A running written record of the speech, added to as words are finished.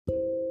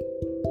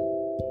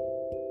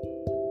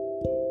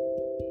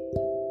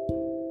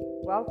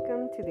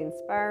Welcome to the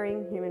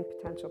Inspiring Human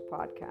Potential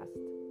podcast.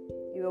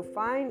 You will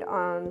find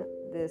on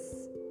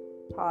this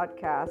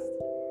podcast,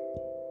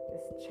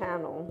 this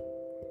channel,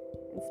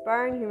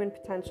 Inspiring Human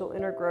Potential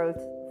Inner Growth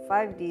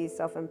 5D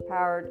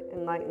Self-Empowered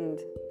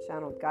Enlightened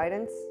Channeled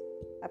Guidance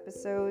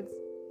episodes,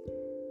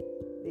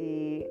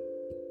 the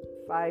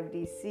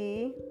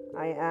 5DC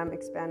I Am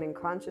Expanding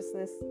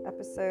Consciousness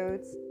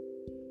episodes,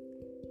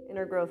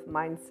 Inner Growth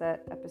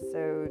Mindset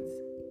episodes,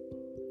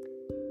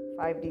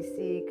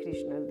 5DC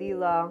Krishna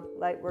Lila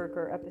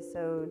Lightworker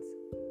episodes,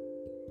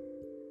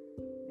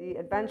 The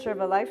Adventure of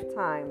a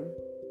Lifetime,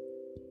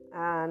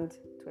 and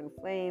Twin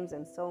Flames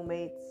and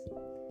Soulmates,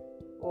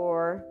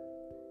 or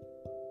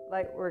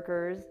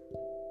Lightworkers,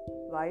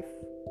 Life,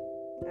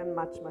 and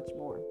much, much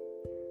more.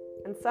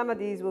 And some of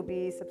these will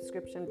be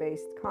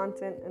subscription-based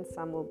content and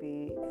some will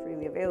be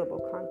freely available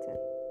content.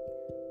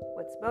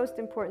 What's most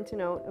important to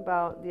note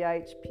about the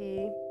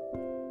IHP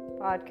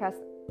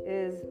podcast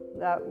is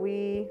that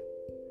we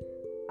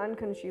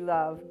unconsciously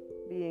love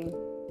being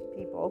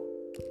people.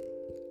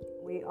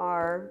 We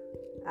are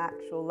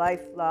actual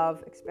life,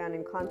 love,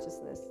 expanding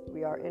consciousness.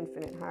 We are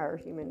infinite higher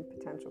human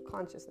potential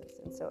consciousness.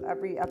 And so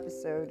every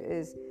episode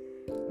is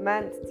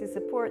meant to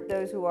support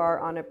those who are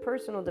on a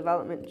personal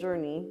development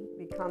journey,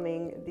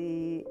 becoming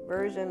the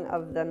version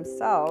of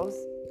themselves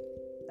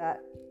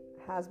that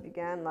has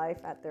began life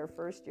at their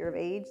first year of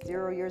age,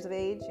 0 years of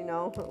age.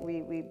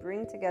 We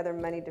bring together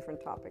many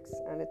different topics,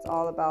 and it's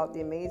all about the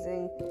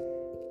amazing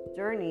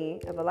journey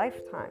of a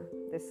lifetime,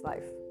 this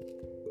life.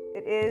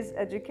 It is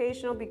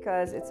educational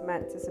because it's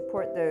meant to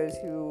support those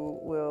who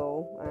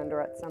will, and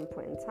or at some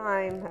point in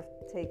time, have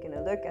taken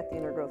a look at the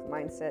inner growth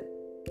mindset.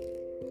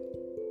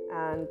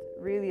 And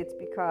really it's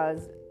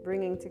because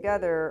bringing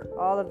together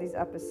all of these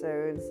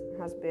episodes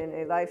has been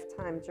a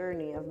lifetime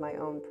journey of my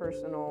own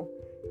personal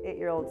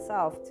 8-year-old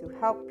self to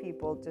help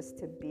people just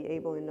to be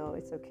able to know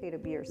it's okay to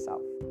be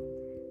yourself.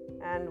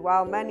 And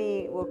while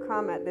many will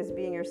come at this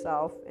being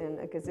yourself in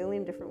a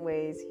gazillion different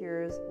ways,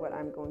 here's what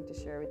I'm going to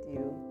share with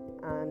you.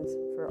 And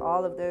for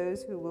all of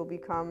those who will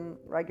become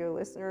regular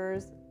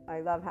listeners, I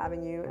love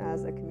having you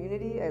as a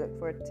community. I look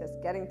forward to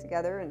getting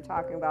together and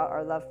talking about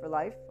our love for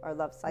life, our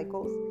love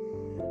cycles.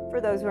 For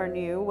those who are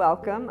new,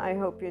 welcome. I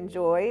hope you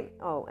enjoy.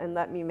 Oh, and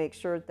let me make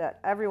sure that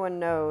everyone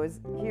knows,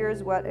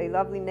 here's what a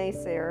lovely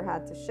naysayer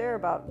had to share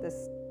about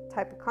this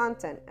type of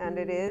content. And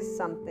it is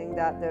something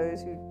that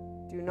those who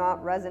do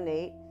not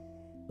resonate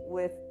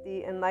with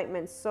the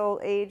Enlightenment Soul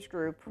age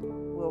group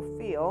will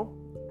feel,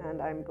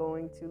 and I'm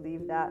going to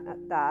leave that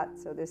at that.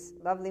 So this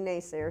lovely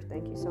naysayer,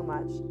 thank you so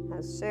much,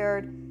 has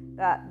shared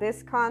that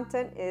this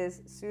content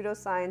is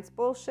pseudoscience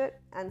bullshit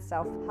and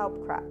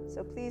self-help crap.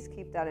 So please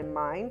keep that in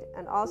mind,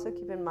 and also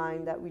keep in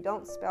mind that we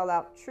don't spell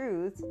out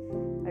truth.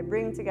 I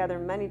bring together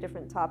many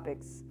different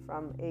topics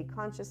from a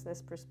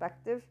consciousness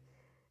perspective,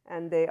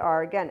 and they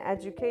are, again,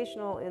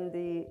 educational in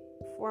the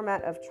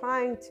format of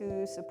trying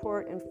to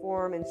support,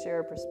 inform, and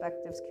share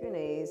perspectives,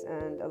 Q&As,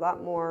 and a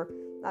lot more,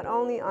 not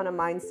only on a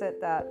mindset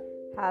that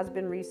has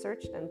been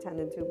researched and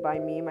tended to by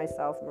me,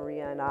 myself,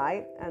 Maria, and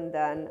I, and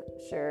then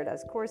shared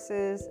as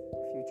courses,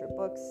 future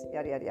books,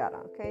 yada, yada, yada.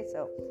 Okay,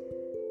 so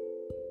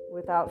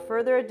without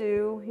further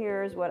ado,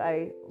 here's what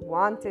I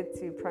wanted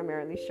to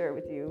primarily share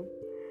with you.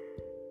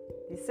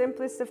 The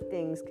simplest of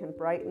things can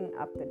brighten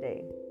up the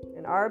day.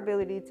 And our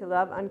ability to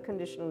love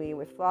unconditionally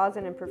with flaws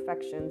and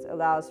imperfections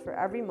allows for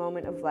every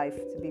moment of life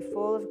to be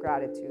full of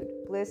gratitude,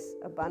 bliss,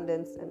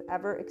 abundance, and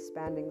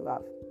ever-expanding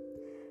love.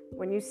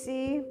 When you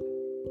see,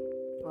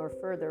 or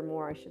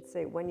furthermore, I should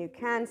say, when you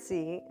can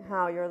see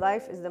how your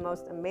life is the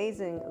most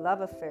amazing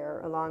love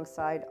affair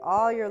alongside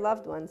all your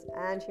loved ones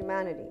and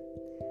humanity,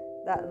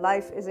 that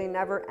life is a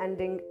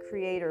never-ending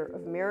creator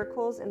of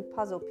miracles and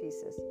puzzle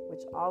pieces,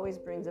 which always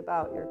brings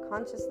about your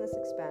consciousness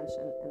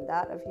expansion and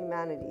that of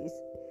humanity's.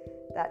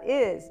 That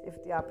is,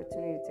 if the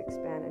opportunity to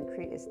expand and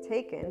create is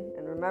taken.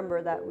 And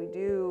remember that we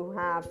do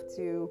have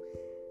to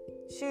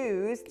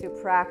choose to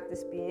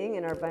practice being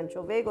in our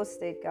ventral vagal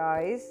state,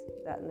 guys,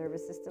 that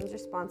nervous system's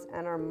response,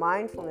 and our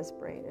mindfulness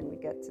brain. And we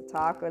get to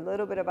talk a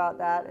little bit about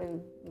that in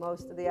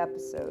most of the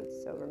episodes.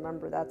 So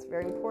remember, that's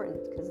very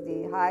important, because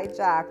the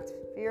hijacked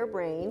fear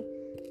brain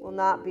will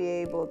not be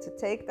able to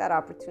take that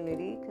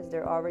opportunity because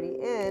they're already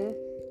in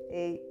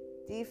a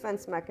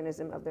defense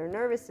mechanism of their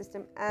nervous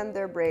system, and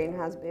their brain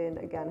has been,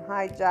 again,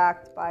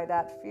 hijacked by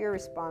that fear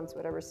response,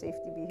 whatever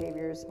safety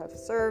behaviors have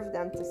served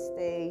them to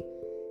stay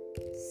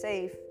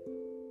safe.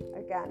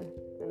 Again,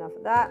 enough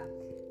of that.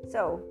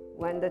 So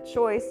when the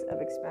choice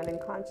of expanding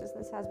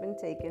consciousness has been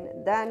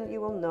taken, then you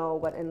will know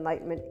what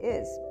enlightenment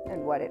is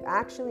and what it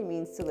actually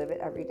means to live it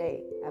every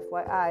day.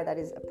 FYI, that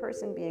is a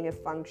person being a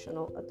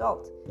functional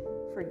adult.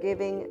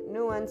 Forgiving,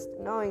 nuanced,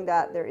 knowing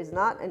that there is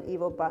not an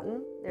evil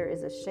button, there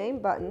is a shame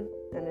button,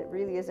 and it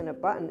really isn't a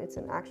button, it's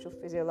an actual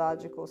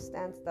physiological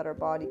stance that our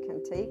body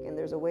can take, and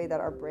there's a way that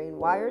our brain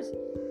wires.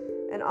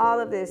 And all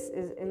of this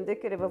is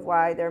indicative of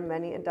why there are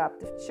many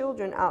adoptive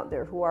children out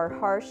there who are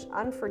harsh,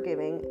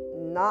 unforgiving,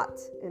 not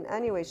in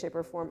any way, shape,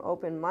 or form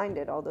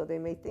open-minded, although they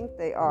may think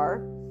they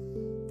are.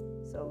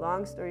 So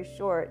long story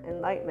short,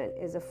 enlightenment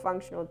is a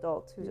functional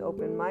adult who's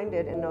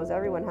open-minded and knows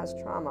everyone has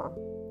trauma,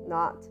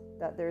 not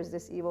that there's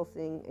this evil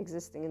thing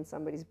existing in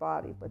somebody's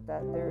body, but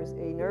that there's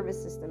a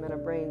nervous system and a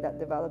brain that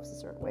develops a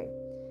certain way.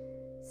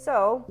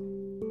 So,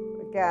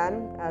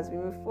 again, as we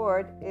move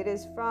forward, it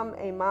is from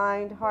a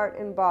mind, heart,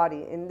 and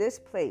body in this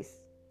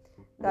place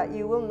that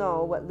you will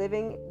know what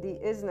living the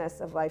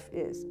isness of life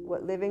is,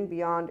 what living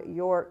beyond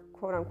your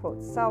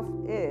quote-unquote self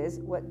is,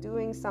 what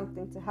doing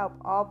something to help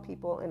all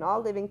people and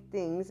all living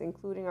things,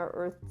 including our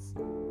Earth's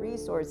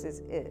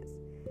resources, is.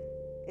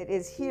 It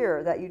is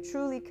here that you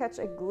truly catch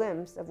a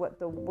glimpse of what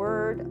the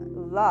word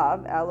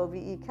love,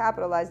 L-O-V-E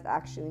capitalized,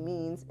 actually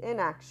means in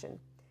action,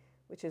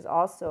 which is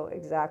also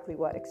exactly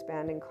what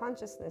expanding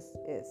consciousness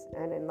is.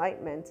 And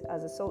enlightenment,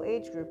 as a soul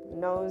age group,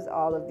 knows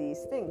all of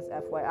these things,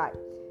 FYI.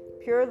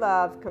 Pure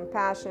love,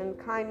 compassion,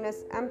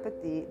 kindness,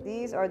 empathy,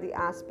 these are the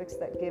aspects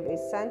that give a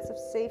sense of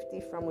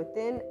safety from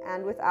within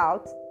and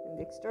without, in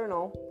the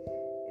external.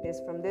 It is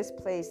from this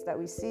place that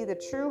we see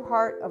the true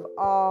heart of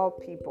all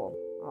people.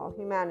 All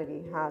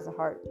humanity has a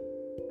heart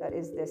that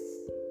is this.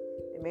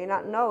 They may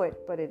not know it,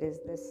 but it is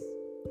this.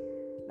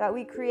 That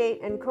we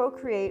create and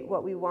co-create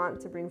what we want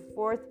to bring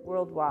forth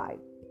worldwide.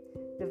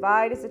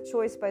 Divide is a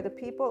choice by the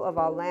people of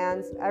all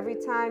lands. Every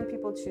time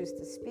people choose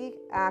to speak,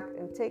 act,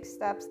 and take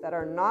steps that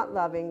are not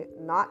loving,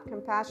 not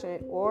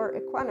compassionate, or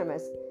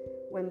equanimous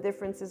when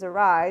differences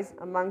arise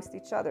amongst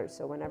each other.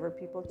 So whenever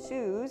people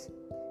choose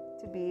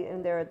to be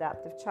in their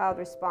adaptive child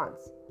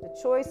response, the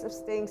choice of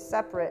staying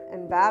separate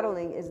and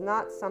battling is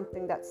not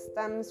something that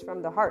stems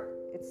from the heart.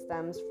 It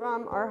stems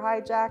from our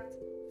hijacked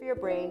fear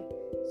brain,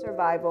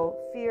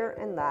 survival, fear,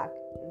 and lack.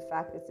 In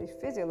fact, it's a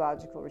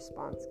physiological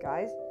response,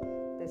 guys.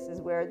 This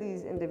is where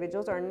these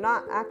individuals are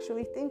not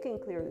actually thinking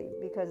clearly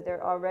because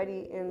they're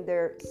already in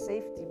their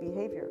safety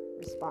behavior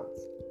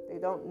response. They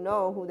don't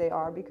know who they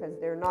are because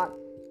they're not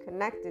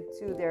connected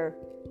to their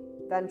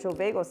ventral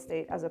vagal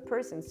state as a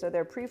person. So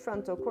their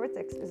prefrontal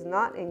cortex is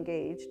not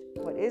engaged.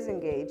 What is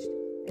engaged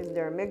is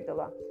their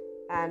amygdala.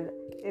 And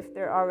if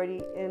they're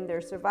already in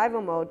their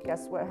survival mode,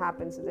 guess what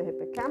happens to the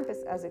hippocampus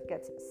as it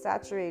gets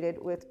saturated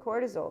with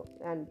cortisol?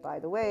 And by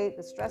the way,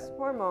 the stress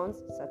hormones,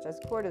 such as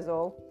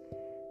cortisol,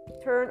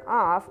 turn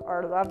off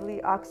our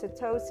lovely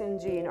oxytocin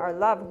gene, our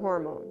love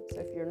hormone. So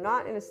if you're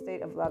not in a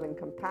state of love and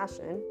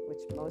compassion,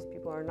 which most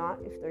people are not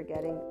if they're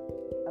getting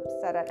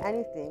upset at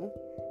anything,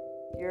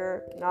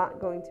 you're not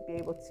going to be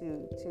able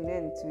to tune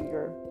in to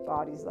your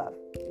body's love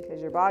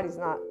because your body's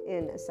not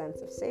in a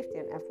sense of safety.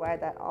 And FYI,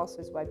 that also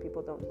is why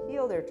people don't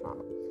heal their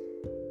trauma.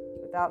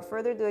 Without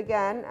further ado,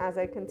 again, as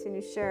I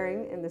continue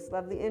sharing in this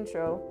lovely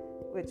intro,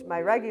 which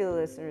my regular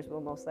listeners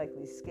will most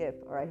likely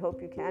skip, or I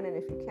hope you can, and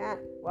if you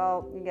can't,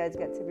 well, you guys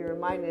get to be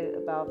reminded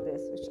about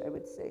this, which I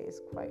would say is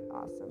quite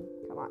awesome.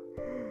 Come on.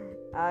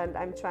 And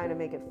I'm trying to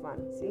make it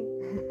fun, see?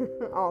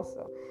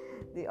 Also,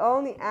 the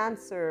only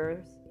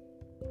answers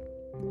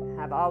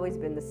have always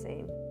been the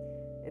same.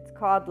 It's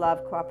called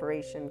love,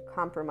 cooperation,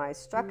 compromise,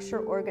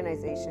 structure,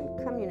 organization,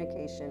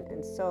 communication,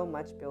 and so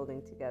much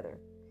building together.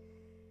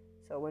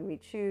 So when we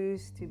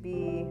choose to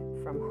be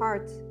from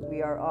heart,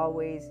 we are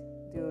always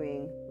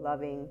doing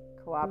loving,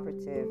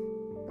 cooperative,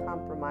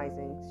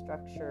 compromising,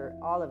 structure,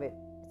 all of it.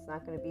 It's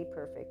not going to be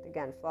perfect.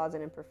 Again, flaws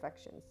and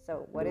imperfections.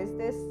 So what is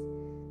this?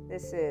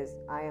 This is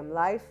I am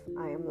life,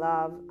 I am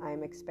love, I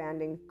am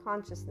expanding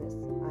consciousness,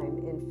 I am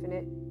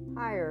infinite,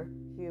 higher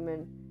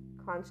human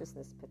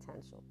consciousness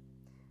potential.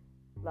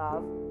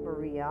 Love,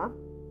 Maria.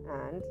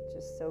 And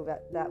just so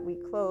that we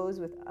close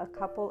with a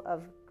couple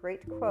of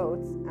great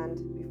quotes,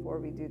 and before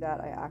we do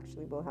that, I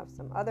actually will have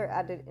some other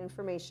added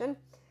information.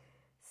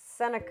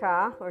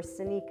 Seneca, or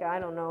Seneca, I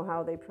don't know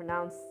how they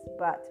pronounce,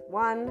 but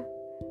one,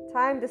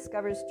 time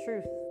discovers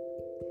truth.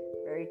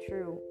 Very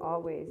true,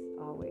 always,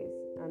 always.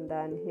 And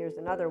then here's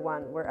another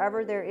one.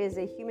 Wherever there is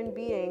a human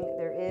being,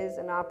 there is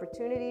an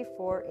opportunity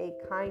for a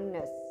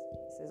kindness.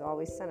 This is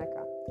always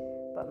Seneca.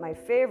 But my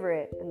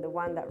favorite, and the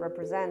one that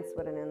represents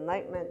what an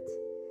enlightenment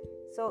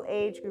soul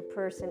age group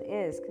person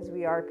is, because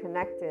we are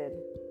connected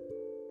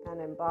and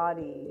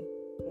embodying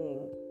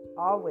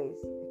always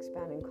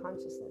expanding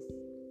consciousness.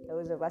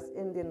 Those of us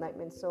in the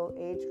enlightenment soul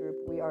age group,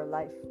 we are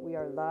life, we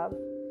are love,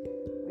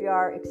 we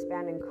are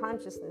expanding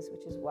consciousness,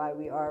 which is why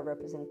we are a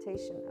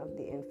representation of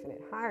the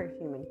infinite higher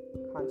human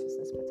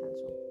consciousness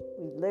potential.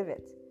 We live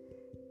it.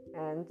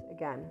 And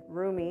again,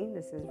 Rumi,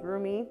 this is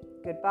Rumi,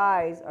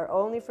 goodbyes are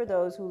only for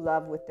those who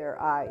love with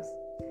their eyes.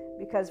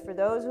 Because for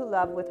those who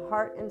love with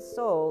heart and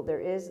soul,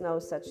 there is no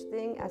such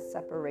thing as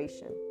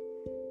separation.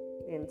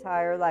 The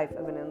entire life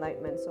of an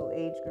enlightenment soul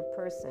age group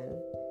person,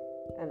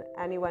 and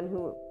anyone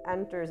who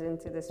enters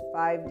into this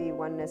 5D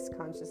oneness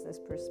consciousness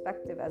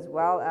perspective, as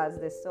well as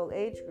this soul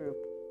age group,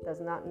 does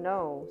not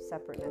know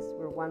separateness.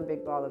 We're one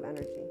big ball of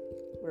energy.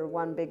 We're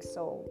one big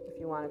soul, if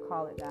you want to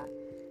call it that.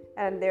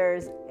 And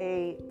there's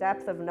a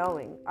depth of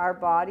knowing. Our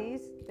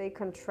bodies, they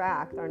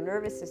contract. Our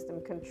nervous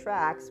system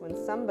contracts when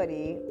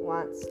somebody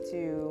wants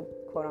to,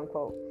 quote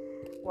unquote,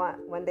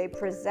 when they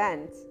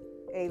present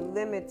a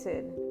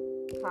limited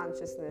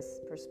consciousness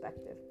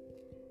perspective.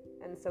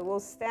 And so we'll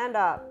stand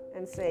up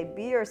and say,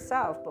 be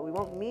yourself, but we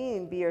won't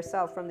mean be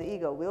yourself from the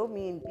ego. We'll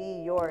mean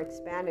be your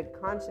expanded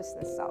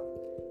consciousness self.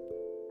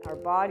 Our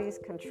bodies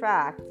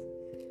contract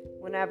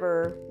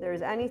whenever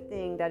there's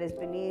anything that is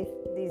beneath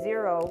the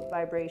zero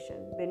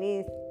vibration,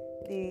 beneath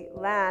the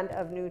land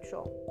of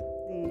neutral,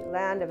 the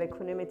land of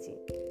equanimity.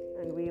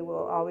 And we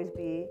will always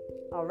be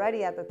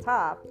already at the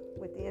top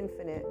with the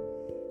infinite,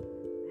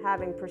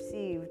 having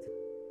perceived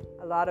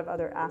a lot of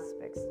other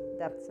aspects,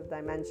 depths of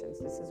dimensions.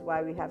 This is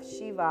why we have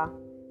Shiva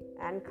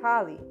and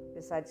Kali,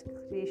 besides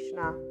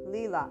Krishna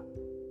Lila.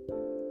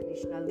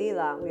 Krishna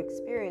Lila, we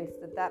experience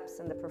the depths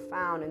and the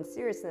profound and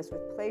seriousness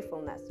with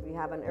playfulness. We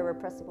have an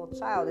irrepressible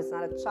child. It's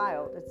not a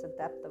child, it's the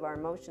depth of our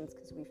emotions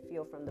because we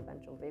feel from the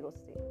ventral vagal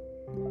state.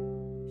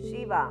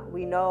 Shiva,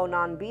 we know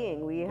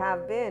non-being. We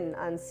have been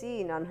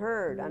unseen,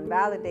 unheard,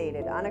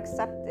 unvalidated,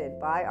 unaccepted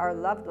by our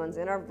loved ones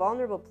in our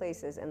vulnerable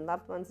places. And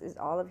loved ones is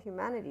all of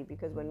humanity,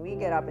 because when we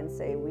get up and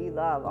say we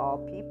love all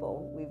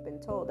people, we've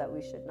been told that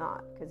we should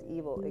not, because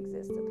evil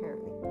exists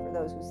apparently for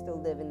those who still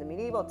live in the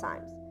medieval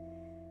times.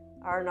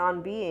 Our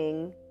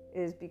non-being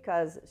is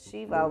because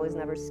Shiva was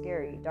never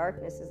scary.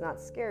 Darkness is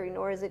not scary,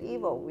 nor is it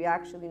evil. We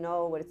actually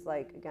know what it's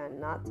like, again,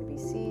 not to be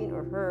seen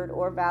or heard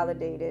or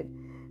validated.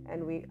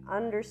 And we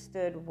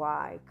understood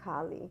why,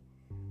 Kali,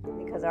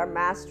 because our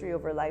mastery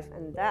over life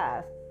and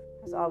death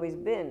has always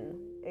been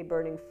a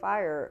burning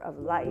fire of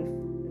life,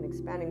 an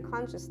expanding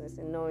consciousness,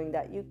 and knowing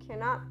that you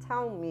cannot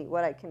tell me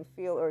what I can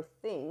feel or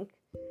think.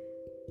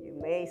 You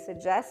may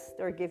suggest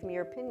or give me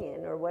your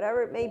opinion or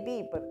whatever it may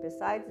be, but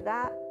besides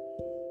that,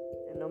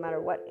 and no matter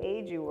what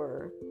age you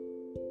were,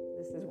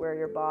 this is where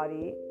your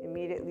body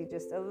immediately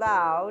just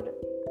allowed,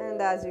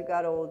 and as you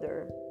got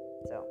older.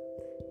 So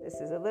this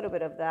is a little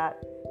bit of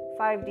that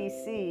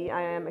 5DC,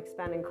 I am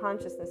expanding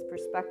consciousness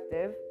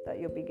perspective that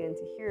you'll begin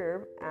to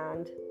hear.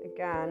 And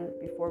again,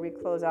 before we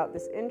close out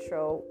this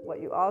intro,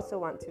 what you also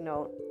want to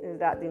know is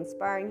that the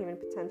Inspiring Human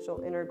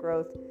Potential Inner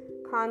Growth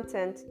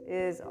content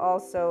is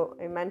also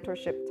a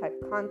mentorship type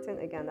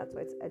content. Again, that's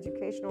why it's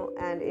educational,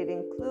 and it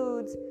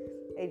includes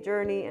a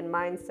journey and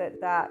mindset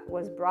that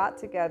was brought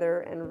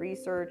together and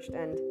researched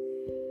and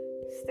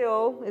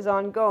still is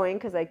ongoing,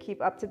 because I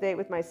keep up to date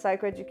with my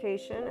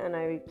psychoeducation, and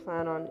I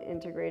plan on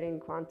integrating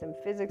quantum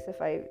physics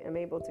if I am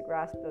able to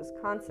grasp those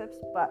concepts.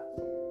 But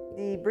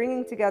the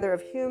bringing together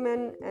of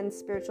human and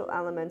spiritual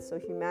elements, so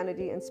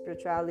humanity and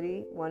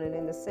spirituality, one and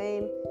in the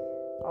same,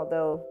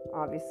 although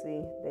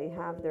obviously they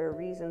have their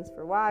reasons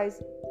for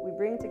whys, we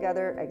bring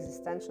together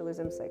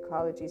existentialism,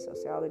 psychology,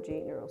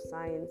 sociology,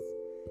 neuroscience.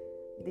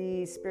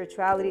 The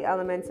spirituality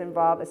elements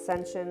involve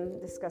ascension,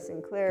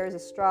 discussing clairs,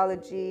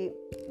 astrology,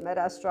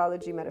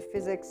 meta-astrology,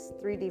 metaphysics,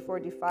 3D,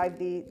 4D,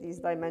 5D, these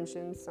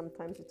dimensions.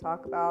 Sometimes we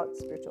talk about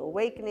spiritual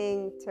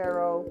awakening,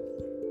 tarot,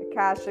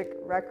 Akashic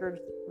record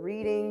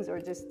readings,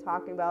 or just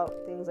talking about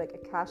things like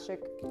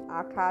Akashic,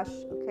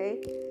 Akash,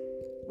 okay?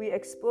 We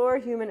explore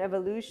human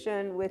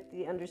evolution with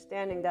the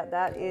understanding that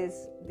that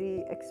is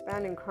the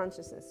expanding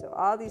consciousness. So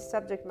all these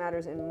subject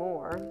matters and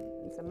more.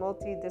 It's a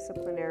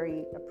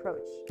multidisciplinary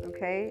approach,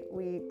 okay?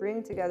 We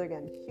bring together,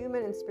 again,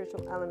 human and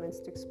spiritual elements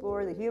to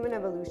explore the human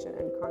evolution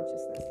and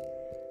consciousness.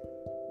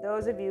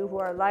 Those of you who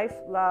are life,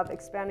 love,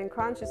 expanding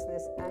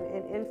consciousness, and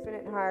in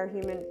infinite higher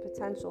human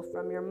potential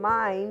from your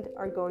mind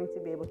are going to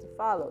be able to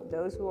follow.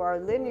 Those who are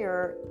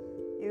linear,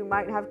 you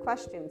might have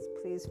questions.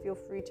 Please feel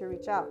free to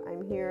reach out.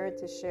 I'm here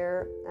to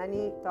share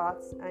any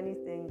thoughts,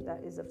 anything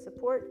that is of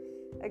support.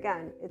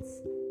 Again,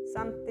 it's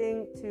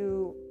something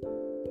to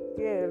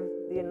give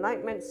the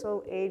Enlightenment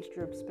Soul Age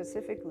group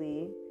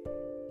specifically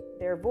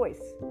their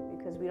voice,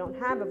 because we don't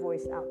have a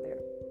voice out there.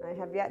 I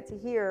have yet to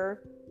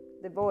hear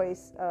the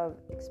voice of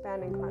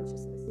expanding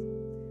consciousness.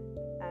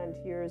 And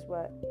here's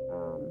what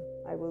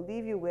I will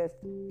leave you with.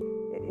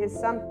 It is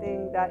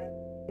something that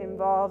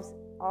involves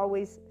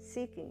always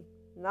seeking,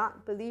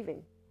 not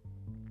believing.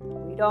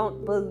 We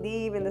don't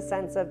believe in the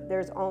sense of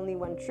there's only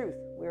one truth.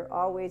 We're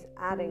always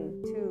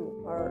adding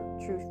to our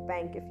truth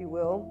bank, if you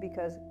will,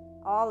 because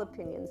all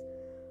opinions,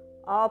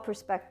 all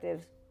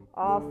perspectives,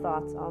 all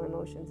thoughts, all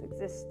emotions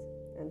exist.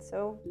 And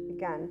so,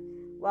 again,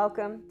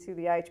 welcome to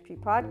the IHP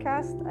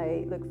podcast.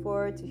 I look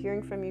forward to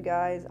hearing from you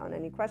guys on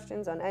any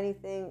questions, on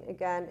anything.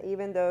 Again,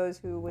 even those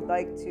who would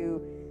like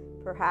to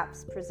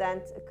perhaps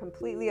present a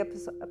completely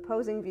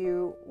opposing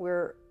view,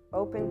 we're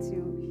open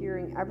to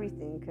hearing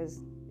everything,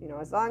 because, you know,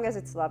 as long as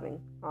it's loving,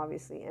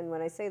 obviously. And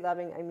when I say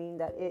loving, I mean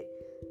that it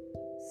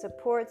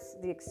supports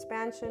the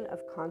expansion of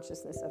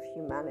consciousness of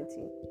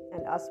humanity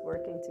and us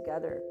working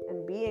together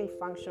and being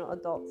functional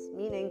adults,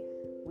 meaning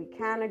we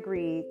can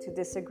agree to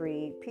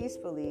disagree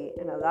peacefully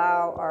and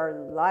allow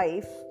our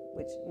life,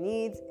 which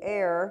needs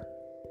air,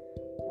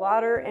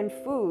 water, and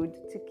food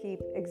to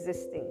keep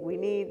existing. We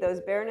need those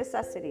bare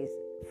necessities.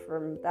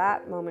 From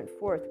that moment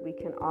forth, we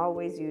can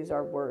always use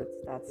our words.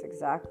 That's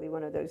exactly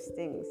one of those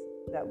things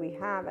that we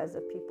have as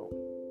a people.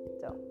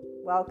 So,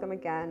 welcome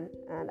again,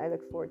 and I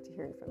look forward to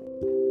hearing from you.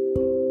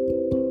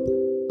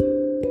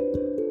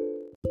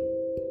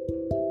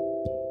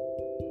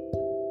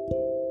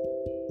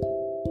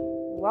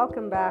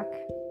 Welcome back.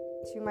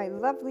 to my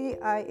lovely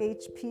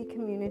IHP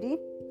community.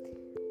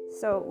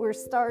 So we're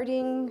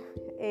starting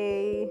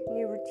a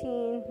new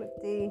routine with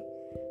the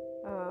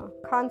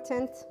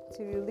content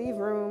to leave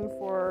room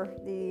for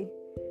the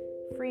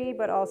free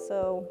but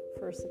also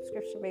for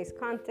subscription-based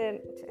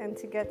content, and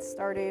to get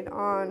started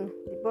on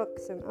the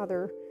books and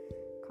other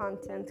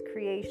content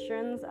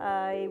creations.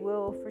 I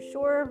will for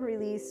sure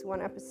release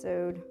one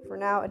episode, for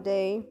now a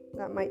day.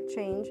 That might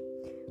change,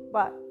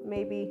 but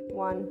maybe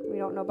one. We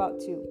don't know about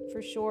two.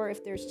 For sure,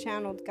 if there's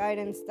channeled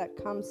guidance that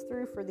comes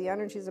through for the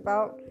energies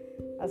about,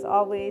 as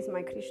always,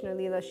 my Krishna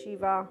Leela,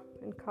 Shiva,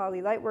 and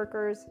Kali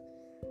Lightworkers.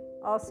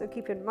 Also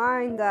keep in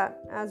mind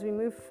that as we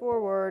move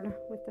forward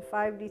with the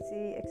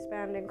 5DC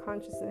Expanding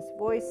Consciousness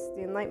Voice,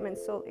 the Enlightenment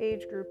Soul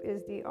Age group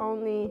is the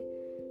only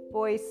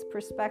voice,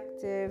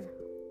 perspective,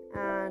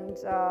 and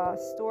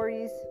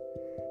stories.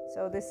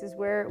 So this is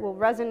where it will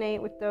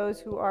resonate with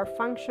those who are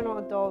functional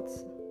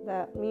adults.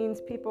 That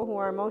means people who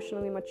are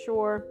emotionally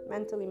mature,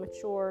 mentally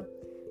mature,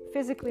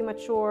 physically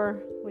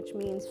mature, which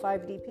means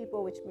 5D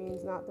people, which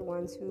means not the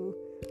ones who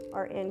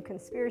are in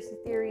conspiracy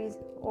theories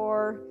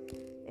or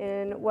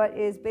in what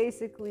is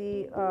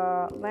basically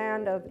a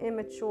land of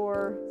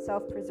immature,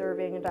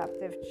 self-preserving,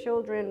 adaptive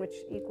children, which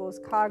equals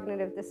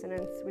cognitive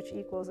dissonance, which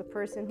equals a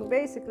person who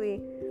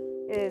basically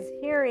is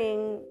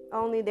hearing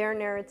only their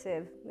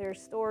narrative, their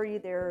story,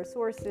 their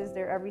sources,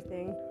 their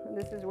everything. And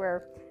this is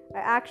where I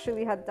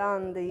actually had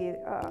done the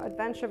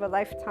adventure of a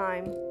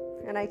lifetime,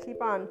 and I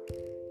keep on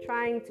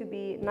trying to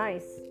be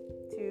nice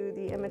to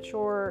the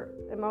immature,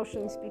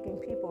 emotionally speaking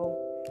people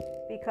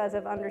because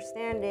of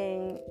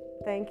understanding.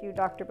 Thank you,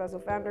 Dr. Bessel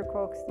van der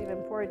Kolk,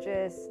 Stephen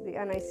Porges, the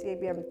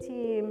NICABM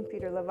team,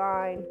 Peter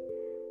Levine,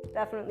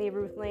 definitely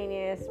Ruth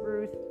Lanius,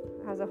 Ruth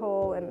as a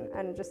whole,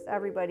 and just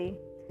everybody,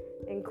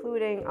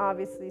 including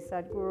obviously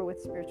Sadhguru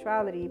with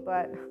spirituality.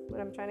 But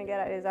what I'm trying to get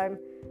at is I'm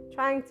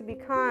trying to be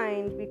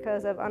kind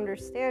because of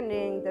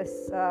understanding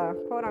this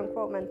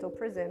quote-unquote mental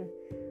prison,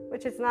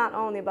 which is not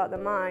only about the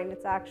mind,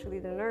 it's actually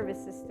the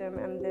nervous system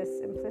and this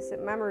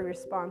implicit memory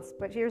response.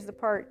 But here's the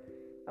part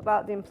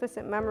about the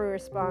implicit memory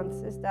response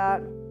is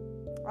that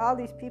all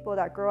these people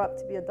that grow up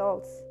to be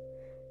adults,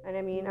 and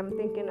I mean, I'm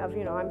thinking of,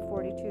 I'm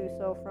 42,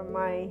 so from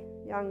my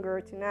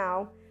younger to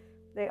now,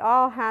 they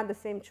all had the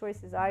same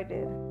choices I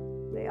did.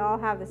 They all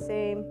have the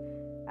same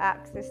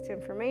access to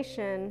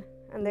information,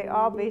 and they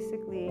all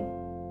basically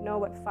know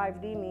what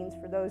 5D means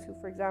for those who,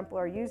 for example,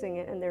 are using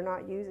it and they're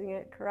not using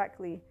it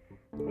correctly.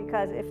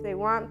 Because if they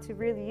want to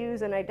really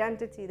use an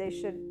identity, they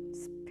should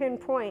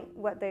pinpoint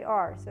what they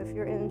are. So if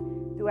you're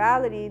in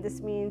duality, this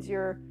means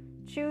you're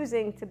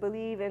choosing to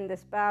believe in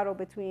this battle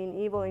between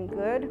evil and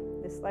good,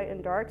 this light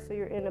and dark. So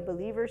you're in a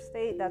believer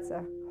state. That's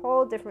a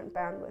whole different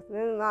bandwidth.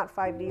 This is not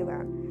 5D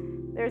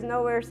land. There's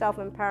nowhere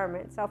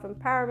self-empowerment.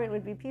 Self-empowerment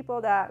would be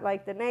people that,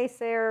 like the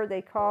naysayer,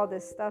 they call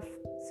this stuff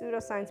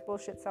pseudoscience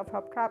bullshit,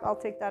 self-help crap. I'll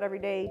take that every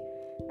day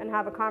and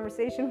have a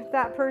conversation with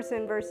that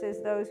person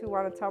versus those who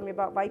want to tell me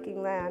about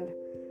Viking land.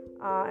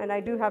 And I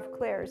do have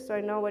clairs, so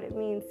I know what it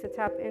means to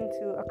tap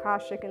into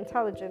Akashic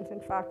intelligence. In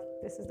fact,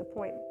 this is the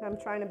point. I'm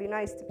trying to be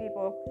nice to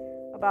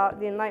people about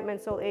the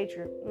Enlightenment Soul Age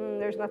group.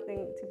 There's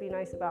nothing to be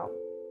nice about.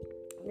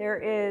 There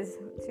is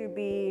to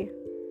be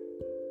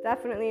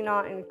definitely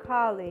not in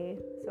Kali.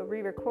 So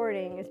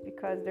re-recording is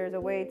because there's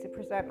a way to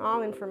present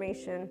all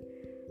information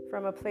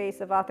from a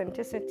place of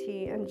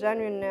authenticity and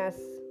genuineness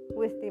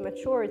with the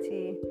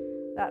maturity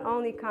that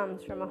only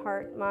comes from a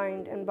heart,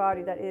 mind, and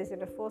body that is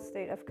in a full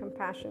state of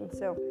compassion.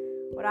 So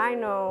what I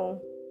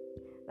know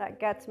that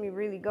gets me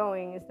really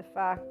going is the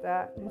fact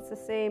that it's the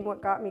same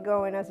what got me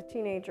going as a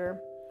teenager.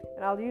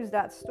 And I'll use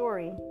that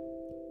story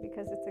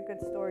because it's a good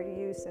story to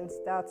use, since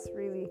that's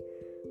really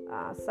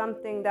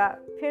something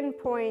that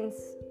pinpoints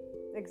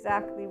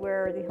exactly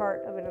where the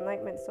heart of an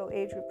Enlightenment Soul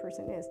Age group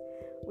person is.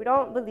 We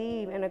don't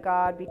believe in a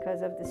God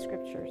because of the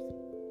scriptures.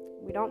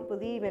 We don't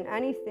believe in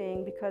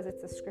anything because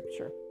it's a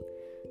scripture.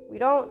 We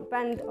don't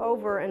bend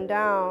over and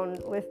down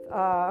with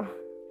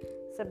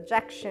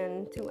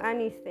subjection to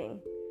anything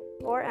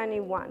or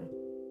anyone,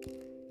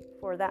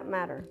 for that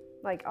matter.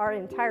 Like our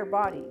entire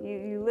body,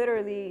 you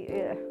literally,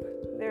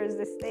 there's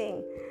this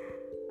thing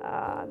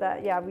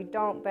that, we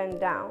don't bend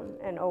down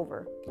and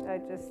over. I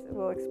just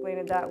will explain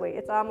it that way.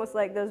 It's almost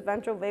like those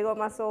ventral vagal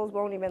muscles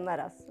won't even let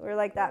us. We're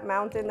like that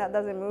mountain that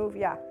doesn't move.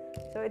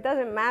 So it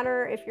doesn't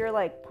matter if you're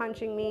like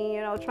punching me,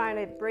 trying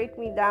to break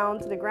me down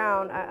to the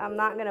ground. I'm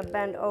not going to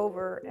bend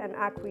over and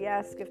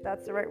acquiesce, if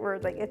that's the right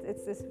word. Like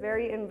it's this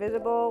very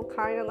invisible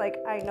kind of like,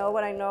 I know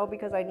what I know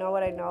because I know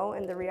what I know.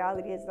 And the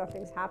reality is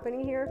nothing's happening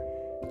here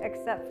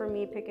except for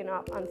me picking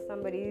up on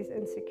somebody's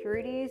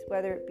insecurities,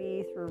 whether it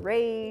be through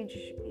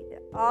rage,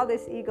 all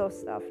this ego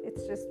stuff.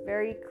 It's just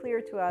very clear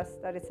to us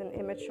that it's an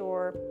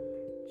immature,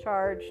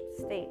 charged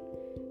state.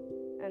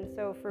 And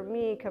so for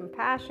me,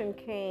 compassion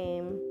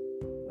came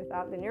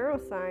without the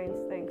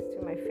neuroscience thanks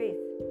to my faith.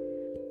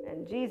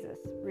 And Jesus,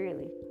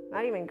 really.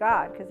 Not even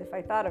God, because if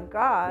I thought of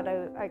God,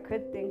 I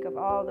could think of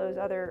all those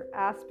other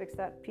aspects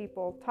that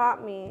people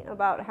taught me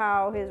about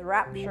how his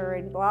rapture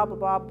and blah, blah,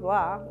 blah,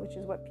 blah, which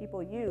is what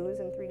people use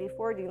in 3D,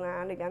 4D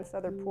land against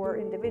other poor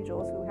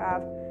individuals who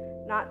have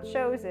not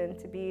chosen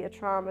to be a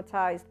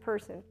traumatized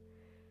person.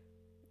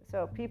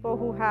 So people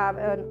who have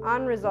an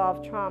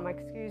unresolved trauma,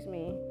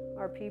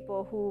 are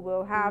people who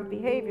will have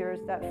behaviors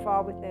that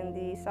fall within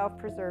the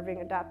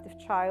self-preserving adaptive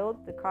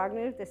child, the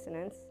cognitive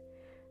dissonance.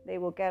 They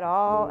will get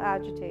all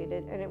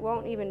agitated, and it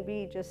won't even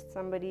be just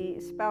somebody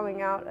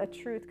spelling out a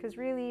truth, because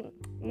really,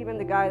 even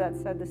the guy that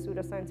said the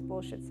pseudoscience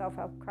bullshit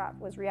self-help crap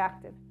was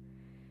reactive.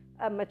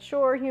 A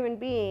mature human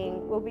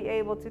being will be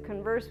able to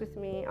converse with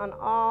me on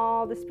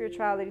all the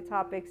spirituality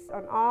topics,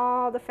 on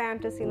all the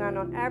fantasy land,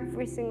 on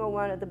every single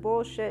one of the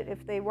bullshit,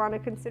 if they want to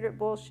consider it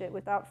bullshit,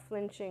 without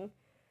flinching,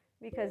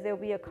 because they'll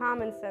be a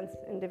common sense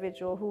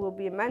individual who will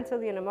be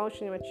mentally and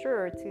emotionally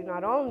mature to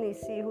not only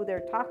see who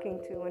they're talking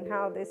to and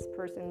how this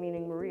person,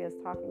 meaning Maria, is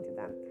talking to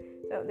them.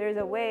 So there's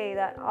a way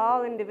that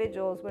all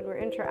individuals, when we're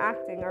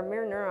interacting, our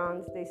mirror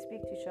neurons, they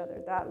speak to each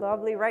other. That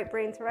lovely right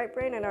brain to right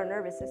brain in our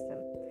nervous system,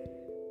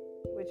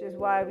 which is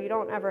why we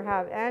don't ever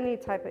have any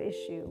type of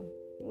issue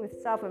with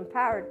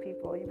self-empowered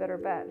people, you better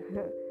bet.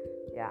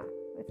 Yeah,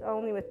 it's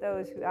only with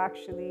those who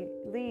actually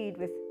lead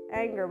with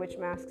anger, which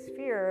masks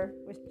fear,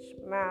 which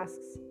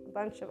masks a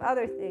bunch of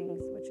other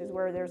things, which is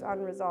where there's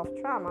unresolved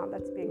trauma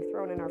that's being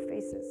thrown in our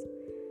faces,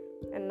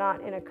 and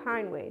not in a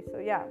kind way. So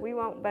yeah, we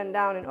won't bend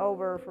down and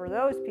over for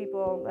those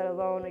people, let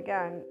alone,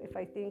 again, if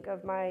I think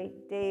of my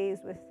days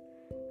with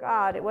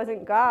God, it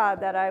wasn't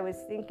God that I was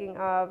thinking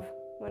of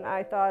when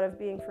I thought of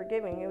being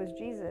forgiving. It was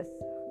Jesus,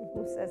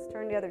 who says,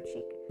 turn the other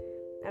cheek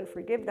and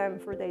forgive them,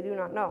 for they do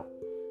not know.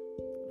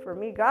 For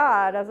me,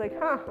 God, I was like,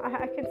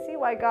 I can see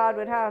why God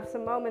would have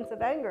some moments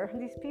of anger.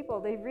 These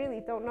people, they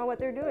really don't know what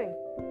they're doing.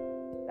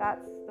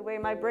 That's the way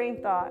my brain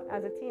thought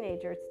as a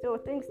teenager. It still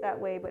thinks that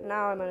way, but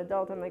now I'm an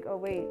adult. I'm like, oh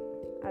wait,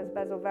 as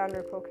Bessel van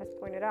der Kolk has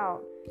pointed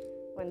out,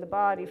 when the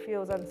body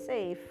feels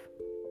unsafe,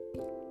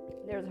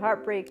 there's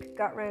heartbreak,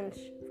 gut wrench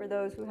for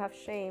those who have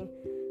shame.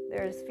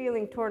 There's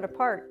feeling torn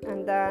apart.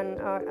 And then,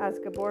 as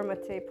Gabor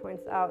Mate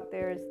points out,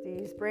 there's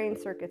these brain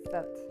circuits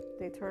that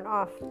they turn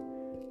off.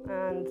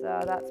 And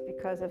that's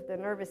because of the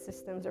nervous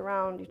systems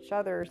around each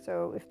other.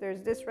 So if there's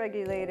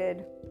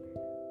dysregulated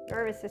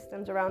nervous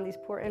systems around these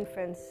poor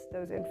infants,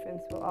 those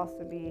infants will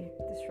also be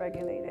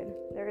dysregulated.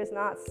 There is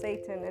not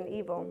Satan and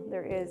evil.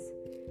 There is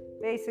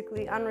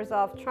basically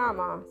unresolved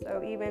trauma.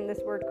 So even this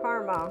word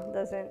karma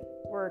doesn't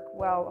work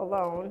well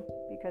alone,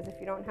 because if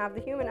you don't have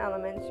the human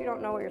elements, you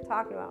don't know what you're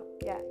talking about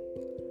yet.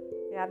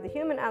 You have the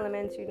human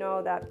elements, you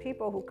know that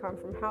people who come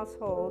from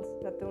households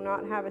that do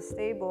not have a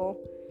stable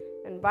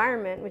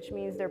environment, which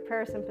means their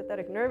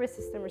parasympathetic nervous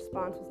system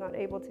response was not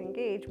able to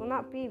engage, will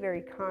not be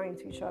very kind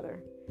to each other.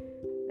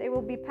 They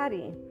will be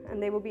petty,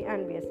 and they will be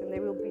envious, and they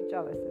will be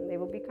jealous, and they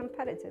will be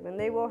competitive, and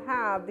they will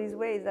have these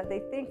ways that they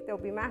think they'll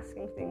be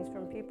masking things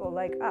from people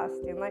like us,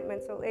 the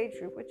Enlightenment Soul Age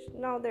group, which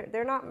no,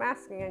 they're not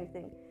masking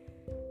anything.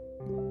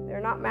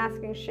 They're not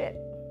masking shit.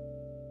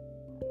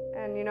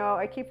 And you know,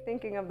 I keep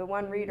thinking of the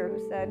one reader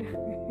who said,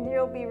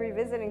 you'll be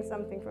revisiting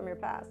something from your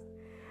past.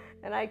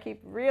 And I keep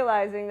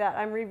realizing that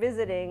I'm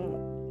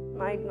revisiting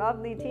my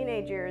lovely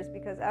teenage years,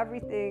 because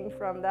everything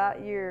from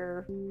that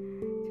year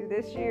to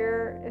this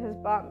year has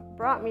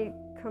brought me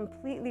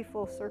completely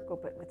full circle,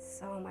 but with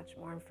so much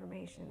more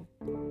information.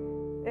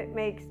 It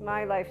makes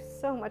my life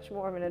so much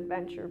more of an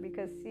adventure,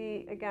 because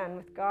see, again,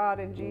 with God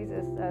and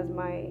Jesus as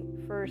my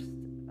first,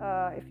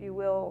 if you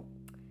will,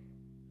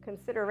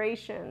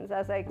 considerations,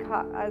 as I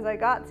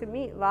got to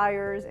meet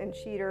liars and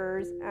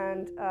cheaters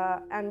and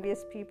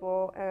envious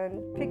people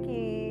and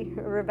picky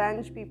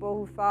revenge people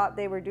who thought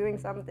they were doing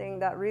something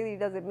that really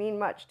doesn't mean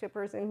much to a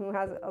person who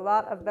has a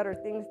lot of better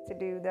things to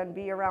do than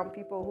be around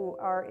people who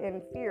are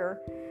in fear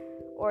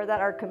or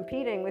that are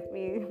competing with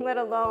me, let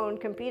alone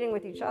competing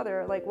with each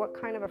other. Like, what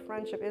kind of a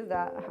friendship is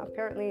that?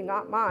 Apparently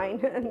not mine.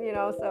 You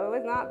know, so it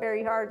was not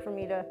very hard for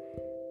me to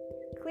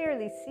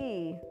clearly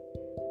see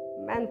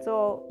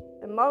mental,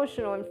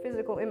 emotional, and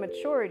physical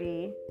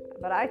immaturity,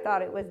 but I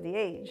thought it was the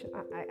age.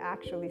 I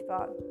actually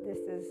thought this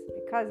is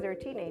because they're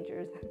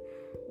teenagers.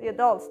 The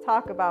adults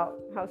talk about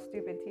how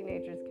stupid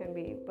teenagers can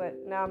be, but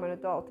now I'm an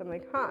adult. I'm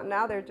like,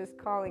 now they're just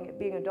calling it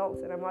being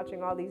adults, and I'm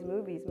watching all these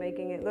movies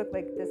making it look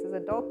like this is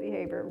adult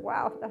behavior.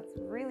 Wow, that's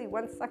really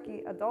one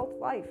sucky adult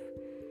life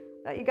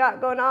that you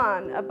got going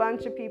on. A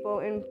bunch of people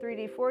in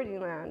 3D, 4D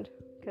land,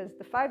 because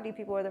the 5D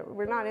people,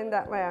 we're not in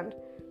that land.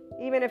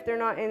 Even if they're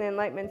not in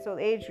Enlightenment Soul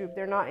Age group,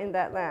 they're not in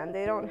that land.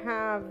 They don't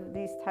have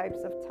these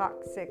types of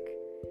toxic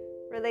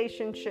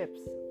relationships,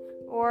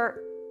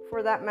 or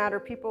for that matter,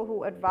 people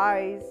who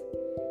advise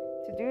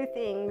to do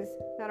things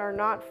that are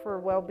not for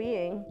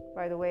well-being,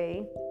 by the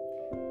way,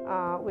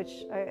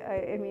 which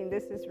I mean,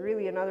 this is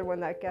really another one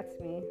that gets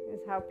me,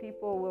 is how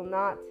people will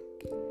not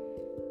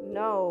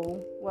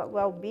know what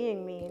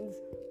well-being means,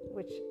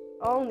 which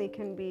only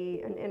can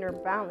be an inner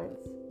balance.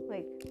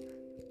 Like,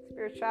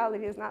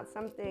 Spirituality is not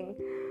something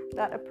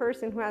that a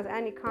person who has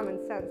any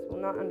common sense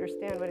will not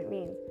understand what it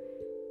means.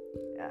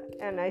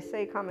 And I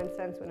say common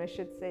sense when I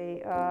should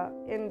say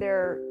in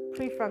their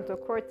prefrontal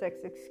cortex,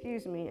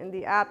 in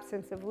the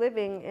absence of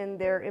living in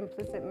their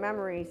implicit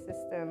memory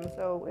system.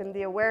 So in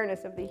the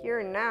awareness of the here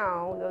and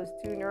now, those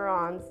two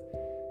neurons,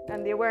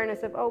 and the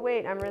awareness of, oh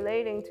wait, I'm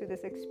relating to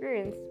this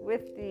experience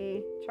with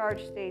the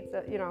charged states,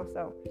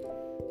 so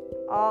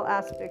all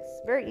aspects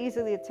very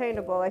easily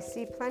attainable. I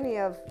see plenty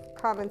of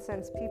common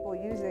sense people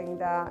using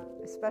that,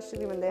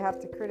 especially when they have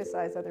to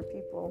criticize other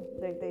people.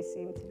 They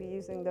seem to be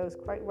using those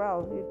quite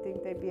well. You'd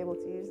think they'd be able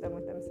to use them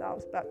with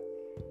themselves, but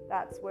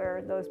that's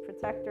where those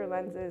protector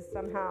lenses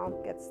somehow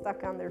get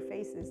stuck on their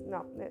faces.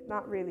 No,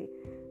 not really.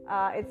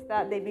 It's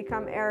that they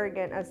become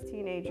arrogant as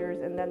teenagers,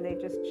 and then they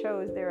just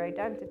chose their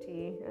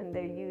identity, and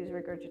they use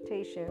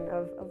regurgitation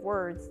of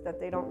words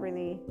that they don't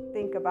really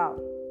think about.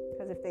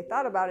 Because if they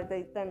thought about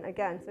it, then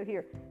again, so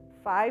here,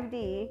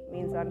 5D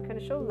means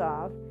unconditional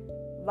love.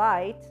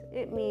 Light,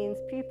 it means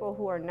people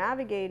who are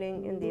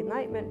navigating in the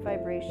enlightenment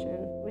vibration,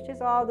 which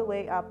is all the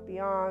way up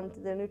beyond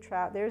the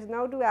neutral. There's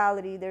no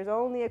duality. There's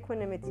only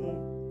equanimity.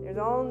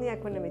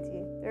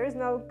 There is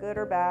no good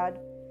or bad.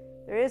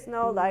 There is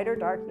no light or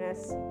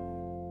darkness.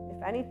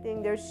 If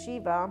anything, there's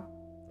Shiva,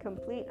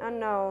 complete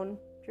unknown,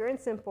 pure and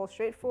simple,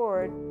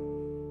 straightforward.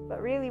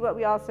 But really what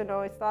we also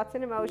know is thoughts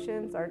and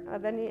emotions aren't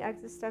of any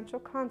existential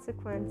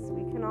consequence.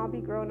 We can all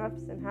be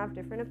grown-ups and have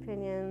different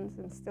opinions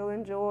and still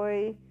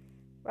enjoy,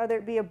 whether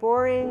it be a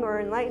boring or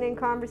enlightening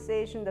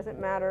conversation, doesn't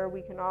matter.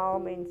 We can all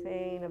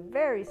maintain a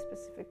very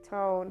specific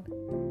tone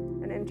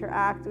and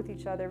interact with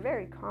each other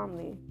very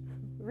calmly,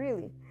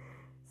 really.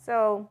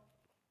 So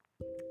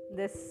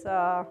this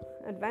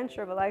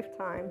adventure of a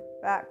lifetime,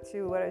 back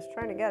to what I was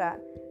trying to get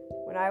at.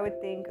 When I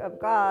would think of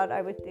God,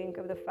 I would think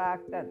of the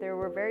fact that there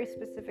were very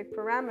specific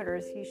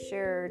parameters he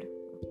shared.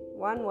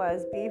 One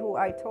was, be who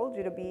I told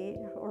you to be,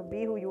 or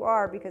be who you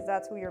are, because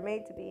that's who you're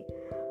made to be.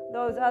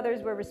 Those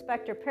others were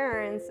respect your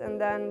parents, and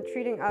then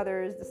treating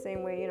others the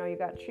same way, you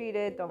got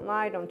treated, don't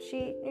lie, don't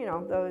cheat,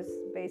 those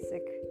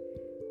basic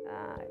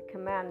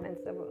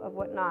commandments of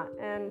whatnot.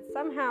 And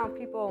somehow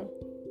people,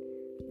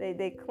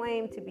 they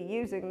claim to be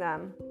using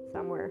them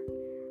somewhere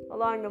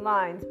along the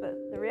lines, but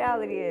the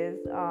reality is,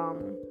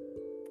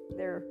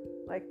 they're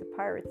like the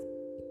pirates'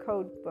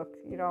 code book,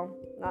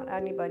 not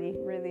anybody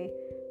really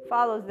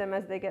follows them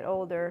as they get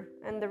older.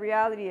 And the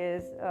reality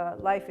is,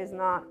 life is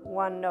not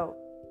one note.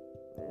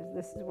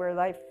 This is where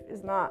life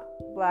is not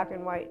black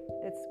and white.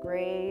 It's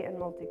gray and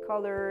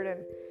multicolored,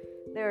 and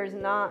there's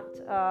not,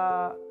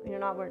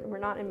 we're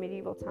not in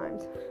medieval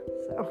times.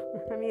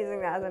 So I'm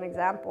using that as an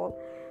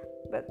example.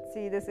 But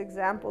see, this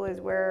example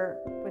is where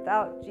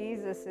without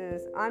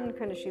Jesus'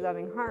 unconditionally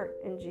loving heart,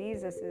 and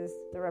Jesus is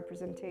the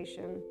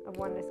representation of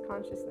oneness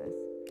consciousness.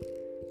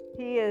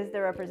 He is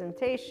the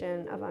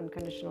representation of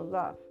unconditional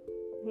love.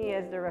 He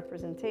is the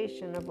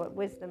representation of what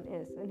wisdom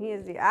is. And he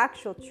is the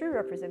actual true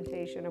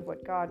representation of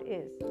what God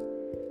is.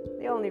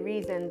 The only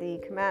reason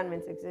the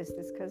commandments exist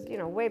is because,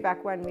 way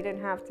back when we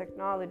didn't have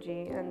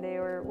technology, and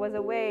there was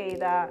a way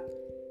that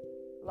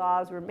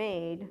laws were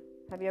made.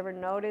 Have you ever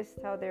noticed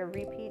how they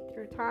repeat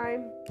through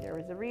time? There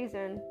is a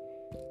reason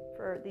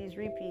for these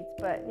repeats,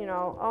 but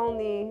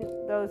only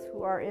those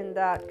who are in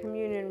that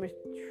communion with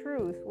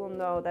truth will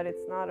know that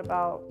it's not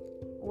about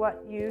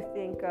what you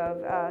think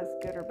of as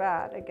good or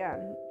bad.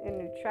 Again, in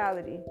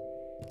neutrality,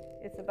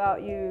 it's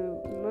about you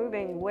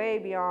moving way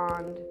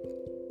beyond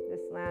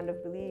this land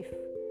of belief.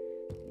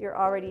 You're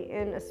already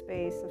in a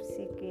space of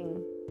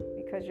seeking,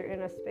 because you're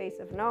in a space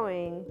of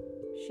knowing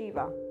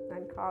Shiva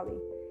and Kali.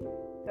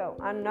 So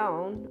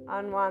unknown,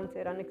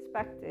 unwanted,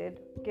 unexpected,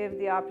 give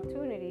the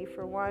opportunity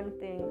for one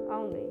thing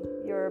only: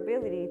 your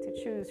ability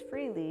to choose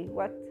freely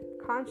what,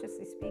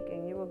 consciously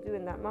speaking, you will do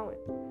in that moment.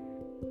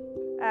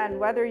 And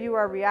whether you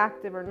are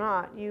reactive or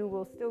not, you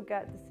will still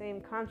get the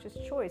same conscious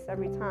choice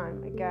every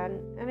time,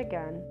 again and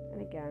again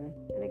and again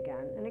and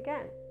again and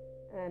again.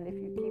 And if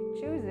you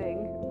keep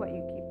choosing what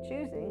you keep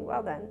choosing,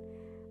 well then,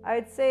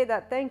 I'd say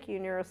that thank you,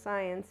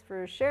 neuroscience,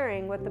 for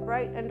sharing what the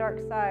bright and dark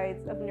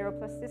sides of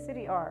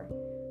neuroplasticity are.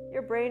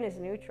 Your brain is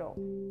neutral.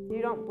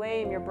 You don't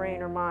blame your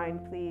brain or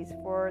mind, please,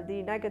 for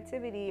the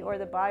negativity or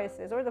the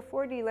biases or the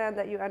 4D land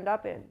that you end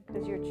up in,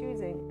 because you're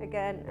choosing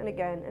again and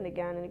again and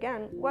again and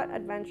again what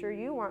adventure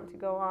you want to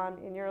go on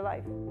in your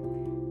life,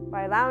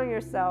 by allowing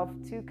yourself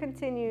to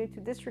continue to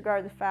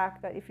disregard the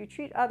fact that if you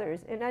treat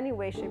others in any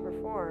way, shape, or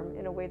form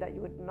in a way that you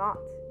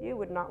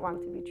would not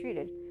want to be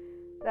treated,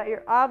 that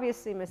you're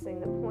obviously missing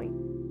the point,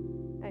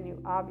 and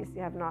you obviously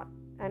have not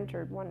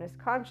entered oneness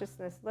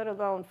consciousness, let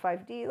alone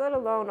 5D, let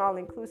alone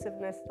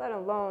all-inclusiveness, let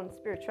alone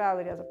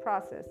spirituality as a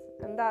process.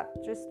 And that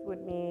just would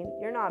mean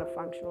you're not a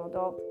functional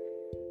adult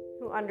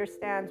who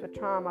understands what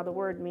trauma, the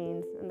word,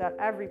 means, and that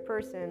every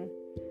person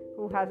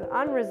who has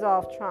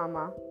unresolved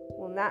trauma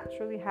will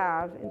naturally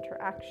have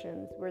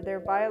interactions where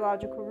their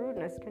biological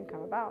rudeness can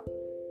come about.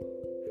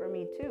 For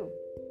me too.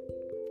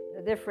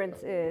 The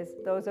difference is,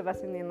 those of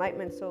us in the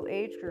Enlightenment Soul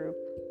Age group,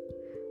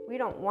 we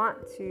don't want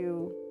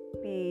to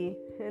be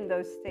in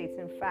those states.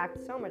 In fact,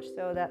 so much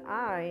so that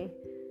I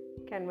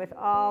can, with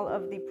all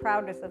of the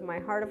proudness of my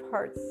heart of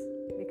hearts,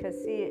 because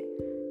see,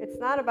 it's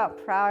not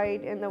about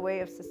pride in the way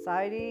of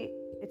society.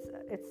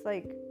 It's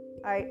like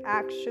I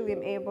actually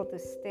am able to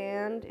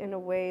stand in a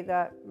way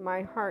that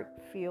my heart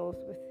feels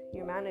with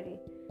humanity.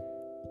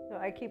 So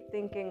I keep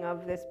thinking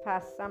of this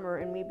past summer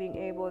and me being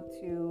able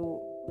to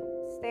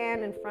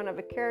stand in front of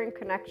a caring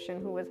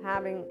connection who was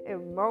having a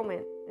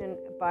moment in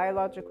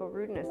biological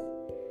rudeness.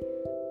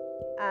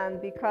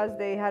 And because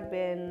they had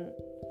been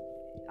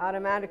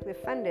automatically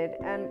offended,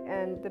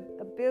 and the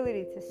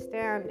ability to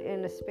stand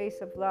in a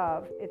space of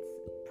love, it's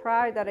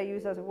pride that I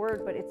use as a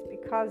word, but it's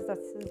because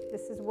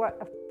this is what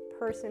a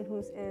person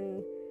who's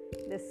in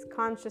this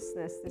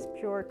consciousness, this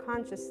pure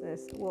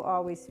consciousness, will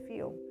always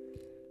feel.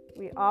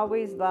 We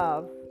always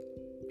love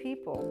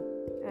people,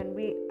 and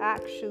we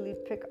actually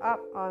pick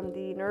up on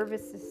the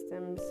nervous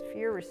system's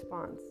fear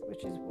response,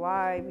 which is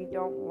why we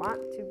don't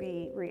want to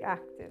be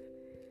reactive.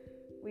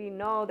 We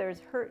know there's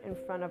hurt in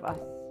front of us.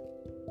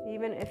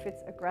 Even if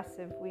it's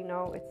aggressive, we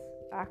know it's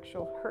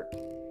actual hurt.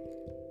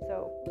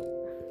 So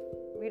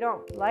we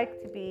don't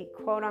like to be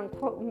quote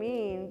unquote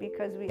mean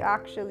because we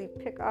actually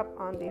pick up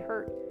on the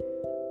hurt.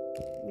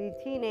 The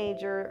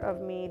teenager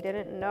of me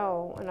didn't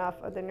know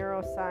enough of the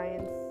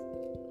neuroscience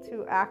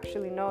to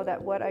actually know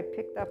that what I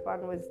picked up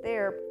on was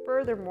there.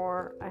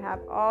 Furthermore, I have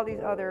all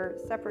these other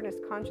separatist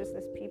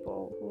consciousness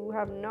people who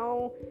have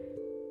no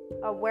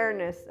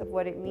awareness of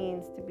what it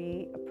means to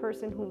be a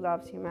person who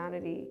loves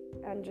humanity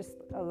and just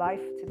a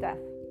life to death,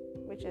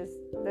 which is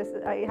this.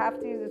 I have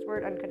to use this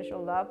word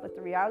unconditional love, but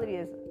the reality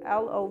is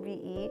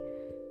LOVE.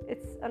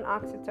 It's an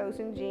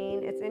oxytocin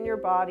gene. It's in your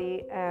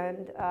body,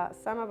 and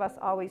some of us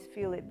always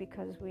feel it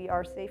because we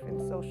are safe and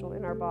social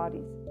in our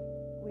bodies.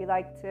 We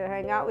like to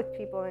hang out with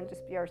people and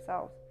just be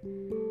ourselves.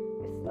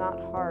 It's not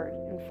hard.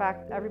 In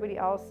fact, everybody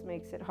else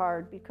makes it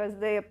hard because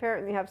they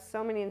apparently have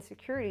so many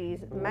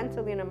insecurities,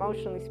 mentally and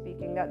emotionally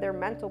speaking, that they're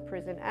mental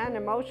prison and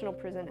emotional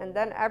prison, and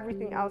then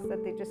everything else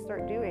that they just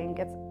start doing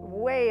gets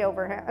way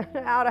overhand,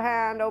 out of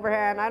hand,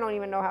 overhand. I don't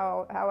even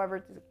know however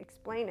to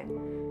explain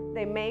it.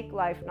 They make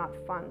life not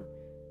fun.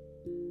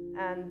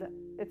 And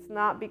it's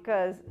not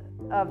because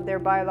of their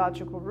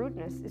biological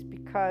rudeness. It's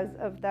because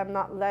of them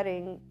not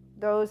letting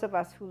those of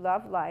us who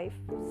love life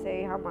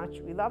say how much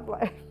we love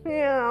life. You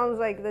know, it's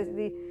like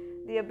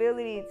the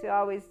ability to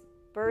always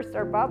burst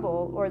our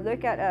bubble or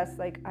look at us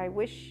like, I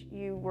wish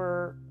you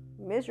were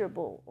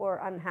miserable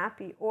or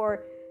unhappy,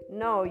 or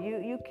no,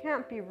 you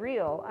can't be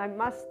real. I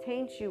must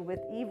taint you with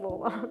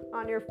evil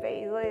on your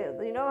face. Like,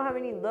 you know how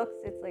many looks?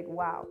 It's like,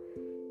 wow.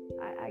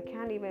 I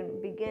can't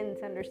even begin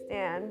to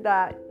understand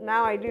that.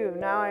 Now I do.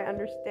 Now I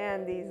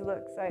understand these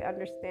looks. I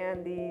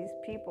understand these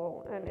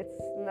people. And it's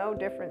no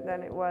different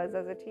than it was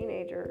as a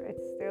teenager.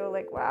 It's still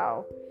like,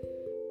 wow,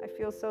 I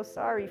feel so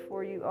sorry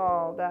for you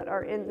all that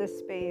are in this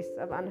space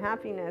of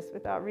unhappiness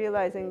without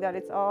realizing that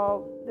it's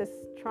all this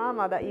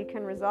trauma that you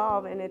can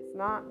resolve. And it's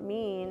not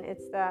mean.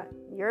 It's that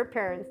your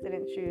parents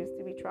didn't choose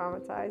to be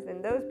traumatized,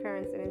 and those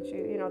parents didn't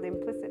choose, the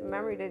implicit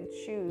memory didn't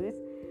choose.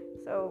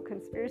 So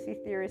conspiracy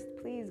theorists,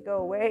 please go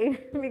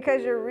away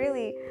because you're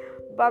really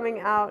bumming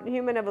out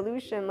human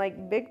evolution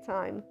like big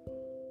time.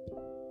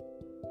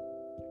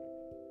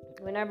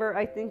 Whenever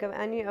I think of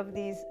any of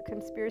these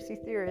conspiracy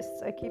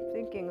theorists, I keep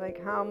thinking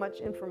like how much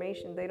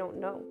information they don't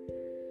know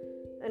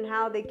and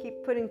how they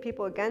keep putting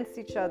people against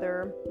each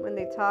other when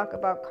they talk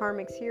about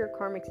karmics here,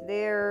 karmics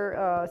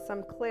there,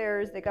 some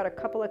clairs. They got a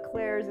couple of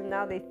clairs and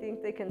now they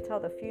think they can tell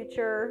the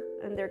future,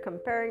 and they're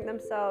comparing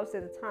themselves to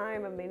the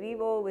time of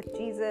medieval with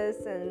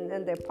Jesus and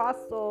the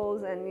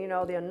apostles and,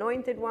 the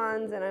anointed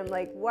ones. And I'm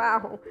like,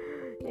 wow,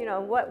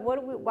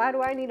 why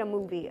do I need a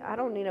movie? I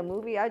don't need a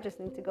movie. I just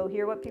need to go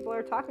hear what people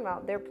are talking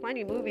about. There are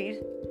plenty of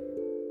movies.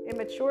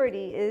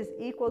 Immaturity is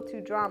equal to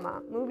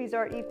drama. Movies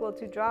are equal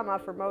to drama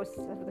for most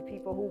of the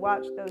people who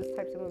watch those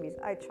types of movies.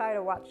 I try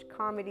to watch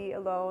comedy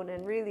alone,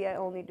 and really I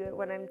only do it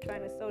when I'm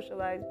trying to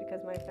socialize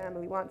because my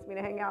family wants me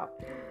to hang out.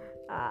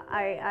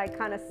 I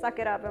kind of suck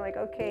it up and like,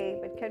 okay,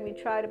 but can we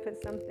try to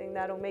put something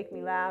that'll make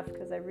me laugh,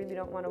 because I really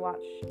don't want to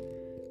watch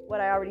what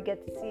I already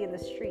get to see in the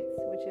streets,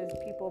 which is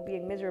people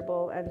being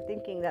miserable and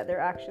thinking that they're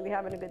actually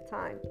having a good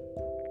time.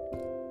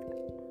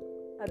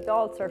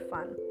 Adults are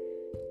fun.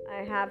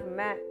 I have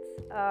met,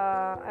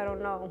 I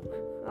don't know,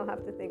 I'll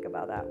have to think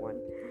about that one.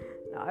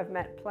 No, I've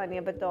met plenty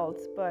of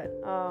adults, but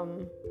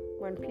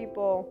when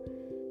people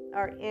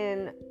are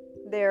in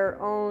their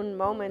own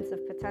moments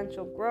of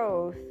potential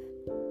growth,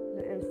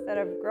 instead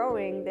of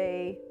growing,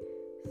 they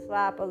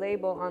slap a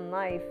label on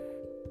life,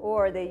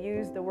 or they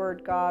use the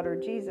word God or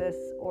Jesus,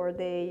 or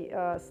they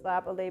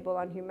slap a label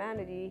on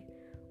humanity,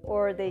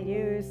 or they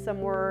use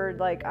some word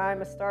like,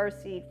 I'm a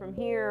starseed from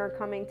here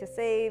coming to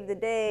save the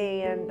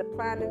day, and the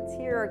planets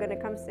here are going to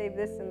come save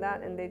this and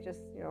that, and they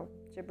just,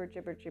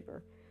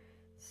 gibber.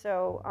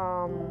 So,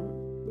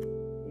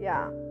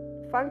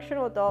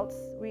 functional adults,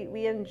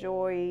 we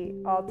enjoy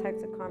all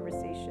types of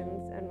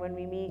conversations, and when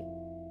we meet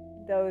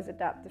those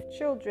adaptive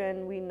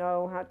children, we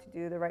know how to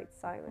do the right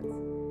silence.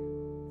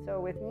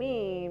 So with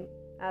me,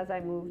 as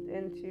I moved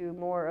into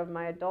more of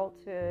my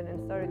adulthood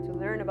and started to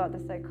learn about the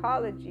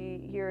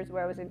psychology, here's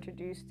where I was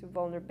introduced to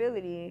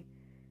vulnerability.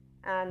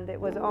 And it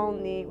was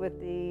only with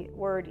the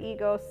word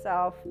ego,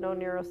 self, no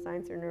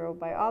neuroscience or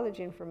neurobiology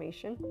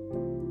information.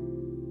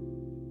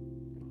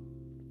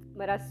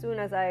 But as soon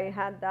as I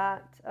had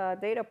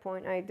that data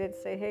point, I did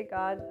say, hey,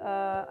 God,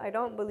 I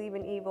don't believe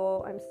in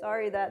evil. I'm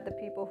sorry that the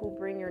people who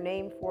bring your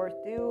name forth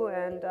do,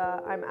 and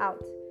I'm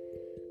out.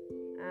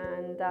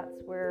 And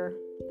that's where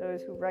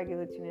those who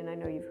regularly tune in, I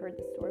know you've heard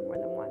the story more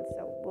than once.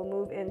 So we'll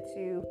move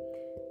into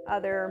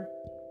other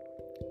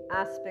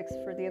aspects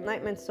for the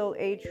Enlightenment Soul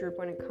Age group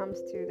when it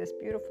comes to this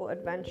beautiful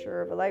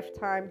adventure of a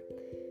lifetime.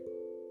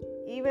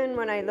 Even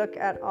when I look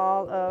at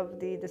all of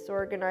the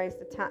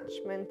disorganized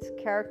attachment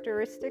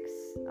characteristics,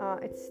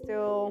 it's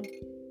still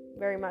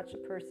very much a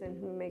person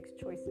who makes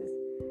choices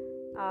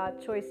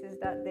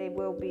that they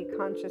will be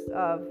conscious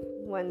of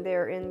when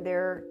they're in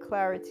their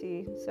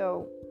clarity.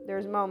 So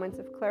there's moments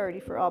of clarity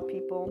for all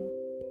people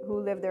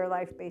who live their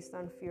life based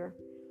on fear.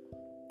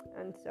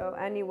 And so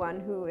anyone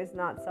who is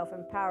not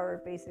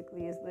self-empowered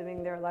basically is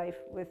living their life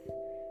with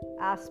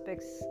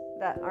aspects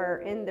that are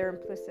in their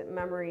implicit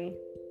memory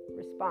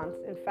response.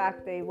 In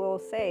fact, they will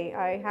say,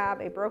 I have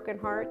a broken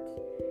heart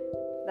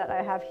that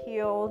I have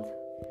healed,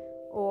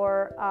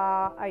 or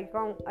I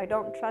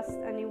don't trust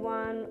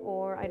anyone,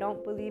 or I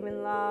don't believe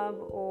in love,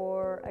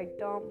 or I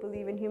don't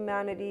believe in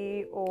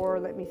humanity, or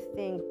let me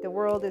think, the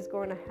world is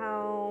going to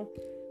hell.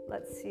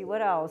 Let's see,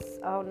 what else?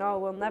 Oh no,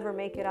 we'll never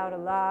make it out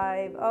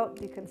alive. Oh,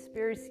 the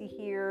conspiracy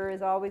here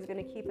is always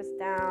going to keep us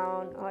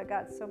down. Oh, I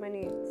got so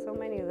many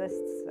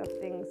lists of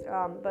things.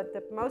 But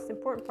the most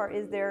important part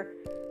is they're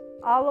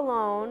all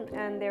alone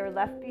and they're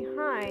left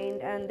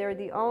behind and they're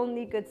the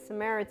only good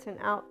Samaritan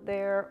out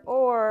there,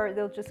 or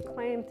they'll just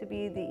claim to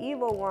be the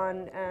evil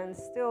one and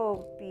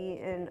still be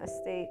in a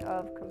state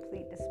of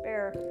complete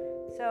despair.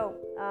 So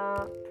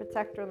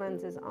protector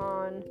lens is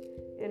on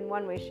in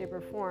one way, shape, or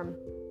form.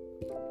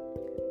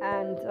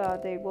 And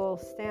they will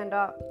stand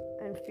up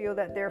and feel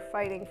that they're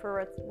fighting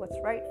for what's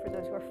right for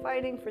those who are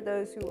fighting, for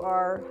those who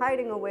are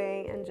hiding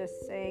away and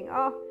just saying,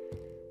 oh,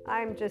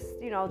 I'm just,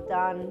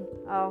 done.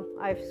 Oh,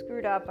 I've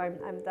screwed up. I'm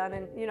done.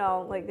 And,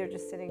 like they're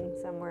just sitting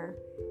somewhere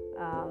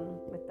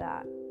with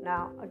that.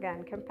 Now,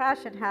 again,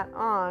 compassion hat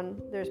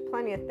on. There's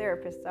plenty of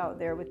therapists out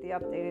there with the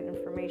updated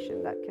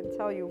information that can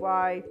tell you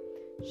why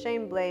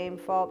shame, blame,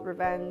 fault,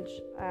 revenge,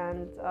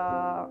 and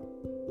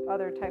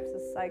other types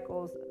of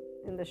cycles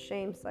in the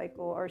shame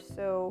cycle are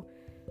so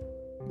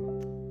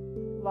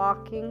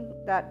locking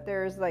that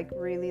there's like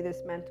really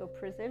this mental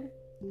prison.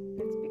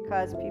 It's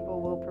because people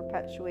will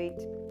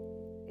perpetuate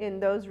in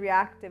those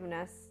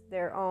reactiveness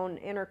their own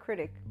inner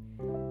critic,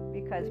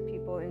 because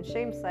people in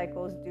shame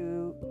cycles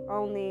do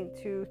only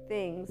two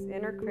things: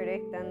 inner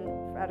critic,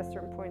 then at a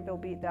certain point there'll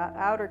be that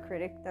outer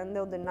critic, then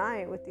they'll deny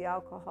it with the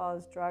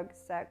alcohols, drugs,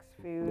 sex,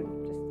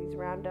 food, just these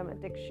random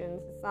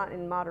addictions. It's not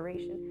in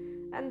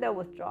moderation, and they'll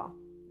withdraw.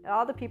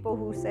 All the people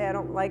who say I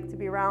don't like to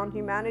be around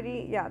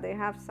humanity, yeah, they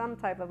have some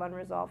type of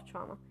unresolved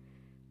trauma,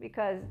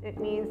 because it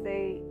means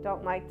they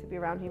don't like to be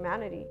around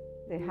humanity.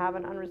 They have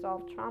an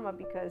unresolved trauma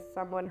because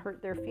someone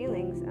hurt their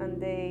feelings and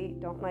they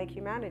don't like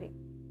humanity.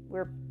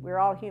 We're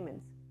all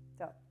humans,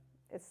 so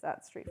it's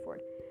that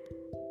straightforward.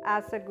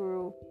 As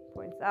Sadhguru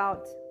points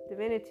out,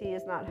 divinity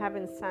is not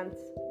heaven sent,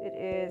 it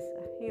is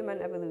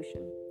human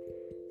evolution.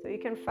 So you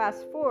can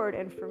fast forward,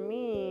 and for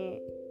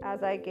me,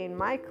 as I gain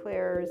my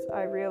clairs,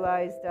 I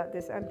realized that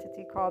this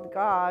entity called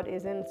God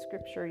is in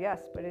scripture,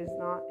 yes, but it is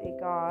not a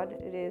God.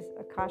 It is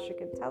Akashic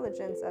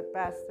intelligence at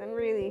best. And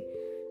really,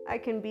 I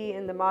can be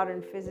in the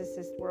modern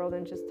physicist world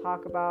and just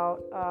talk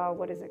about,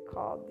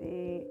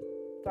 the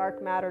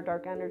dark matter,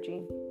 dark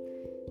energy.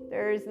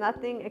 There is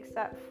nothing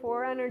except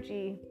for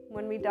energy.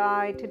 When we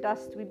die, to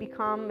dust we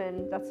become,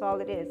 and that's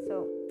all it is.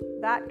 So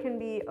that can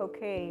be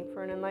okay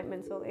for an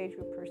Enlightenment Soul Age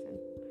group person.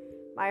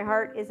 My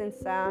heart isn't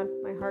sad.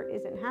 My heart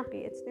isn't happy.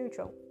 It's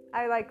neutral.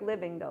 I like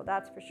living though,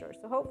 that's for sure.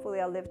 So hopefully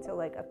I'll live till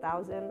like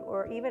 1,000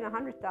 or even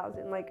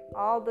 100,000. Like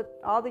all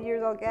the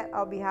years I'll get,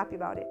 I'll be happy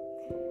about it.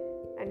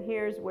 And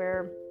here's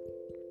where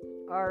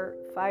our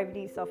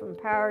 5D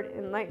self-empowered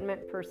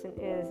enlightenment person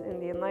is in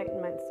the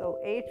Enlightenment Soul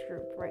Age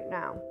group right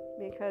now.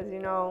 Because,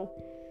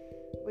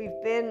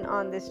 we've been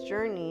on this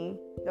journey,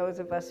 those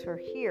of us who are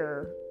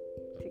here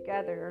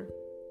together,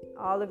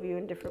 all of you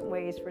in different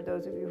ways, for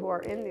those of you who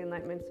are in the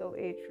Enlightenment Soul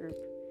Age group.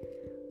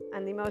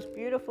 And the most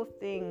beautiful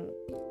thing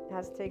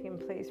has taken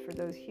place for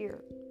those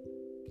here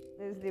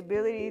is the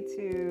ability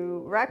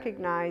to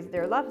recognize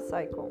their love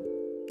cycle.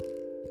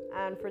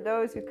 And for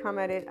those who come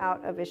at it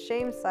out of a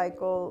shame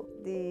cycle,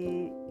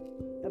 the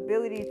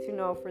ability to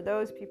know, for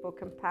those people,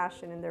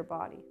 compassion in their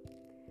body.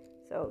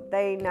 So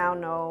they now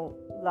know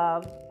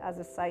love as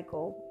a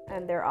cycle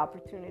and their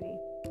opportunity.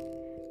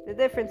 The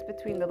difference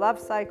between the love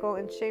cycle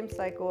and shame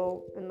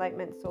cycle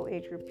Enlightenment Soul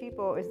Age group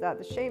people is that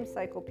the shame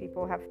cycle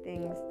people have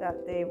things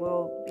that they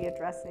will be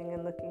addressing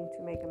and looking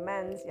to make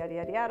amends, yada,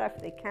 yada, yada,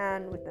 if they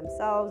can, with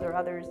themselves or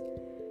others.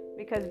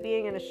 Because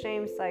being in a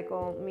shame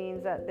cycle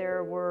means that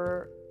there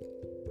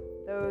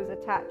those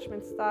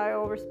attachment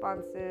style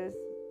responses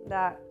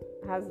that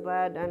has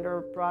led and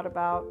or brought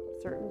about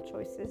certain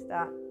choices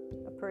that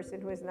a person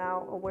who is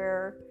now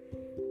aware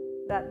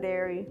that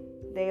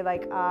they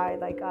like I,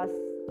 like us,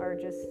 are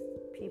just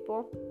people.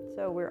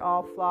 So we're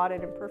all flawed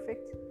and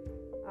imperfect.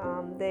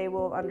 They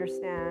will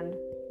understand,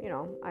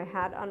 I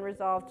had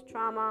unresolved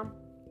trauma,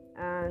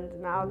 and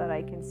now that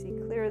I can see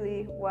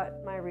clearly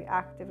what my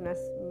reactiveness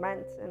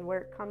meant and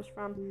where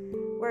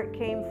it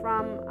came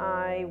from,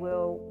 I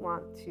will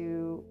want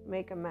to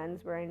make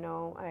amends where I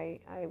know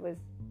I was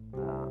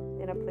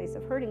in a place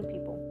of hurting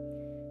people.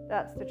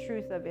 That's the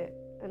truth of it.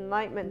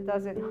 Enlightenment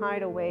doesn't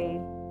hide away.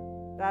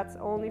 That's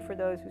only for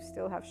those who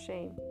still have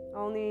shame.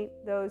 Only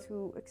those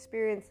who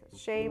experience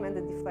shame and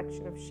the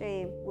deflection of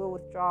shame will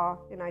withdraw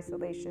in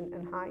isolation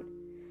and hide.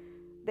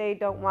 They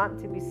don't want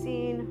to be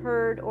seen,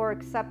 heard, or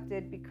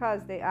accepted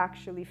because they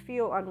actually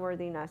feel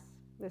unworthiness.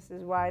 This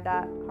is why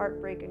that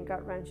heartbreak and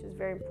gut wrench is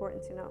very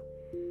important to know.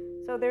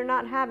 So they're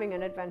not having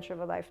an adventure of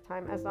a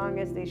lifetime as long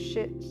as they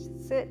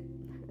sit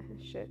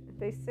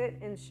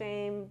in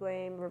shame,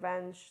 blame,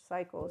 revenge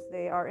cycles.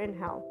 They are in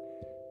hell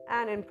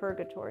and in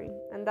purgatory,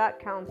 and that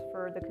counts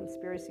for the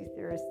conspiracy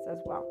theorists as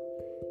well.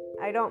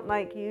 I don't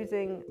like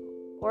using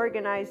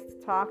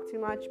organized talk too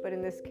much, but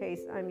in this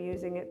case I'm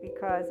using it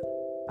because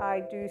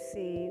I do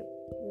see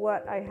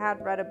what I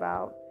had read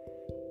about,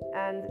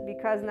 and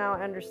because now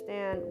I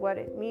understand what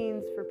it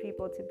means for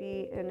people to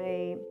be in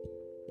a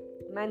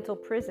mental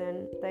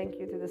prison, thank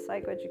you to the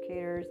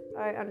psychoeducators,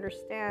 I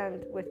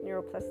understand with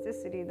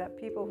neuroplasticity that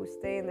people who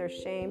stay in their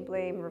shame,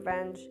 blame,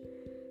 revenge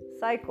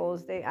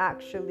cycles, they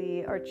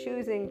actually are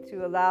choosing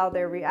to allow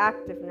their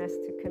reactiveness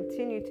to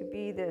continue to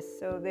be this.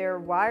 So their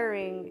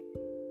wiring,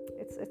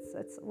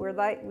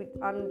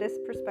 on this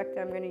perspective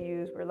I'm going to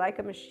use, we're like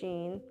a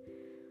machine,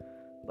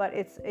 but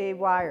it's a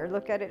wire.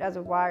 Look at it as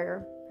a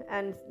wire.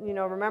 And,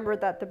 remember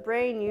that the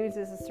brain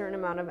uses a certain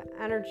amount of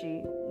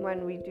energy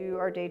when we do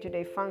our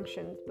day-to-day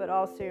functions, but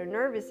also your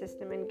nervous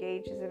system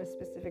engages in a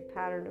specific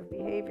pattern of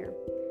behavior.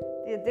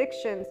 The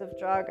addictions of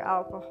drug,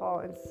 alcohol,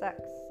 and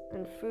sex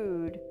and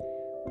food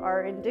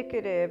are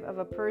indicative of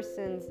a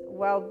person's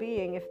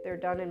well-being. If they're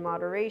done in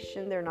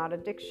moderation, they're not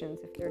addictions.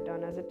 If they're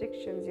done as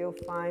addictions, you'll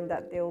find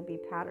that there will be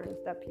patterns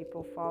that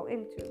people fall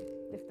into.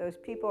 If those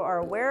people are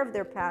aware of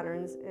their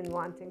patterns and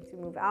wanting to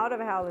move out of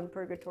hell and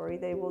purgatory,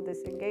 they will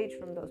disengage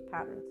from those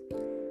patterns.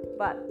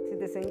 But to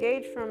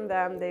disengage from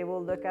them, they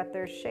will look at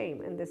their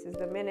shame. And this is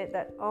the minute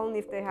that only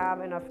if they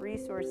have enough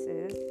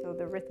resources, so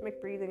the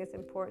rhythmic breathing is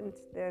important,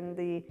 then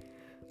the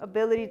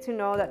ability to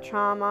know that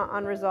trauma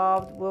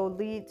unresolved will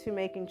lead to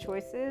making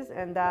choices,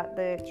 and that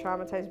the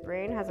traumatized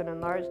brain has an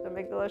enlarged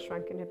amygdala,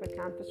 shrunken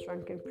hippocampus,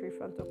 shrunken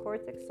prefrontal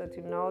cortex. So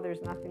to know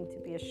there's nothing to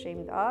be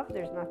ashamed of,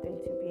 there's nothing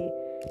to be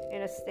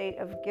in a state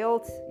of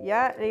guilt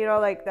yet,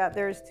 like that,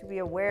 there's to be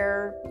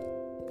aware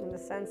in the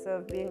sense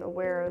of being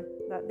aware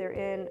that they're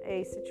in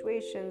a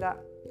situation that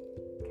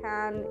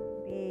can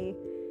be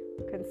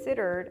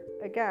considered,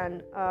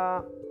 again,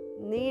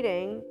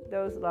 needing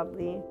those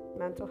lovely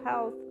mental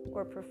health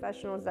or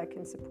professionals that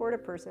can support a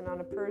person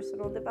on a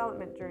personal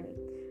development journey.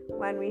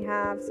 When we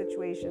have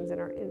situations in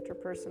our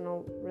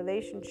interpersonal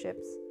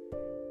relationships,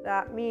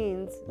 that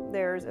means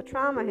there's a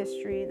trauma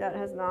history that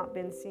has not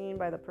been seen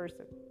by the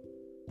person.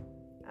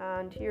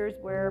 And here's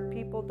where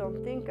people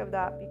don't think of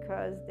that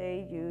because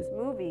they use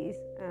movies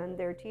and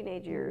their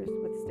teenage years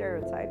with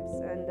stereotypes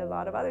and a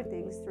lot of other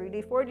things.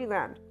 3D, 4D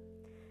land.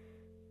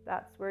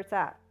 That's where it's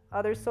at.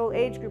 Other soul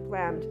age group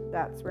land.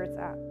 That's where it's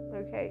at.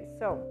 Okay,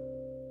 so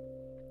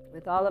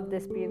with all of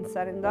this being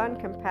said and done,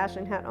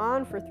 compassion hat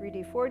on for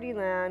 3D, 4D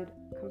land.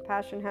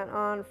 Compassion hat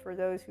on for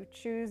those who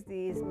choose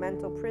these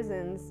mental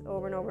prisons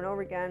over and over and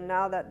over again.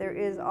 Now that there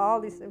is all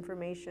this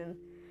information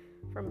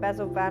from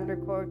Bessel van der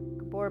Kolk,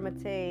 Gabor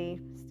Mate,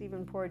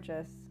 Stephen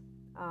Porges,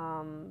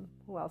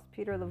 who else?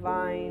 Peter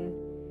Levine,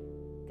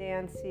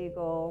 Dan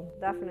Siegel.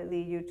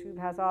 Definitely YouTube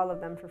has all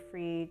of them for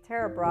free.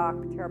 Tara Brach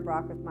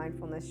with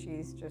mindfulness,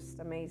 she's just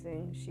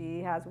amazing.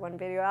 She has one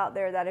video out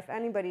there that if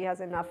anybody has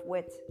enough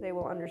wit, they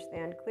will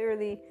understand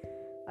clearly.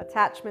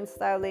 Attachment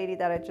style lady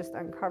that I just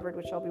uncovered,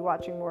 which I'll be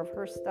watching more of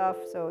her stuff.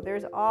 So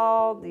there's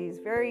all these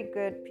very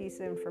good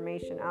pieces of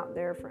information out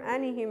there for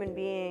any human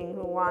being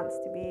who wants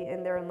to be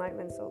in their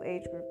enlightenment soul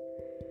age group.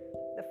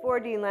 The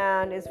 4D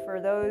land is for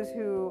those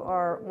who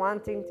are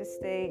wanting to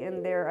stay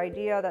in their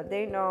idea that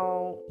they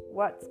know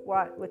what's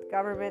what with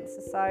government,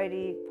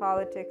 society,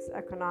 politics,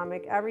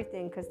 economic,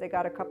 everything, because they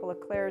got a couple of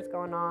clairs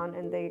going on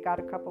and they got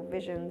a couple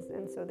visions,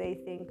 and so they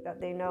think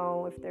that they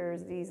know if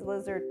there's these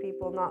lizard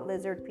people, not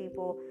lizard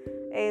people,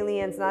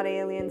 aliens, not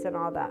aliens, and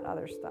all that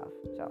other stuff.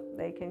 So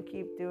they can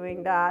keep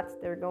doing that.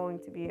 They're going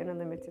to be in a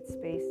limited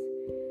space.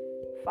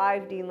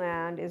 5D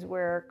land is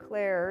where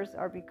clairs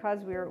are, because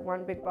we're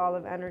one big ball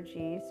of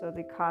energy, so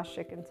the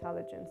Akashic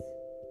intelligence.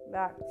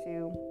 Back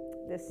to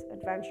this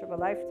adventure of a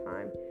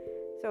lifetime.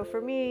 So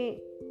for me,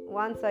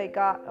 once I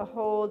got a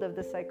hold of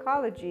the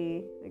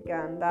psychology,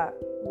 again, that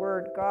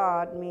word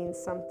God means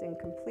something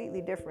completely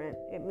different.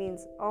 It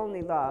means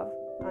only love,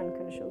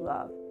 unconditional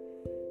love.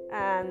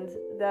 And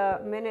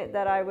the minute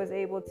that I was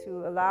able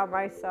to allow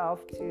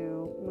myself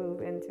to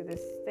move into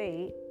this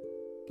state,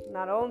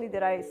 not only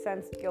did I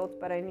sense guilt,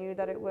 but I knew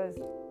that it was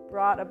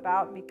brought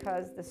about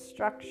because the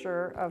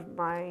structure of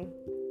my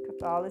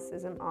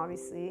Catholicism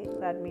obviously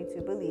led me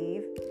to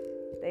believe.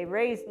 They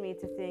raised me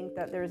to think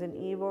that there's an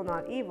evil,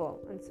 not evil.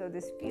 And so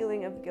this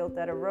feeling of guilt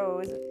that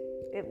arose,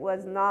 it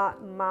was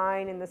not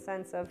mine in the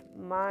sense of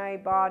my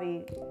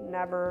body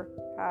never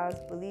has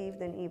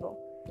believed in evil.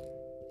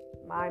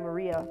 My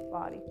Maria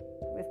body,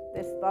 with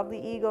this lovely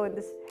ego in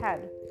this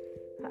head.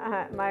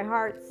 My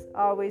heart's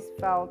always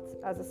felt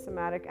as a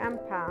somatic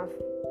empath,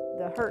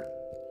 the hurt.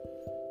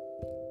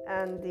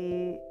 And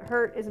the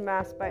hurt is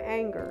masked by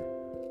anger,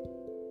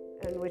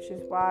 and which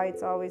is why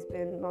it's always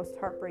been most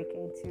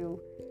heartbreaking to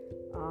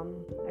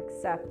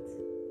accept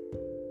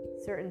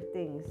certain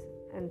things.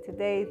 And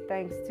today,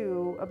 thanks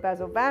to a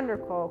Bessel van der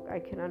Kolk, I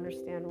can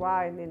understand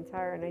why, and the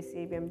entire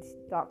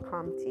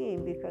NICABM.com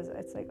team, because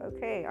it's like,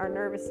 okay, our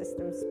nervous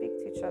systems speak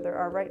to each other,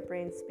 our right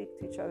brains speak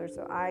to each other,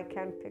 so I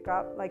can pick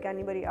up, like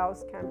anybody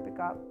else can pick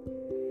up,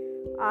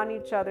 on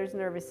each other's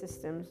nervous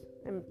systems.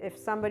 And if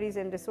somebody's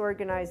in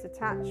disorganized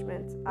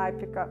attachment, I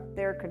pick up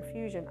their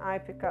confusion, I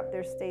pick up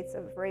their states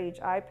of rage,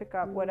 I pick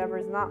up whatever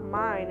is not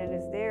mine and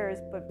is theirs,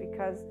 but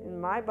because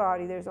in my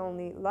body there's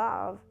only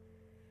love,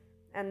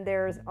 and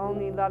there's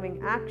only loving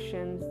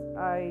actions,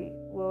 I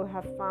will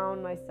have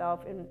found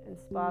myself in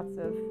spots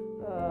of,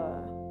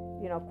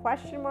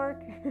 question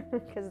mark,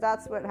 because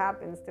that's what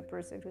happens to a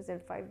person who's in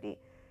 5D.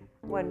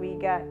 When we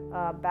get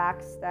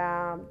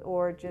backstabbed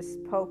or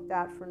just poked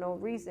at for no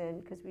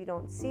reason, because we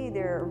don't see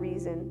their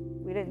reason,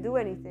 we didn't do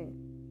anything.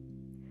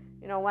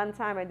 One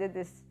time I did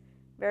this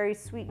very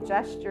sweet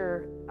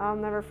gesture. I'll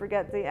never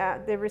forget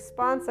the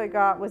response I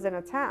got was an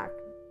attack.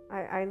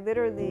 I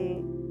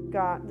literally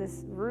got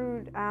this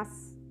rude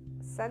ass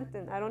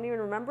sentence. I don't even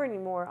remember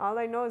anymore. All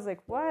I know is like,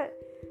 what?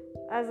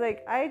 I was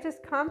like, I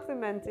just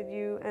complimented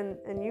you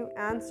and you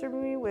answered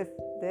me with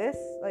this?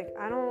 Like,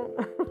 I don't,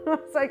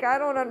 it's like, I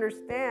don't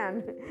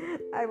understand.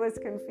 I was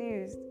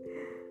confused,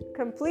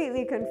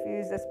 completely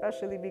confused,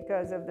 especially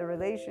because of the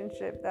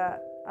relationship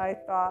that I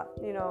thought,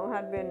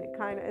 had been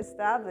kind of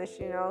established,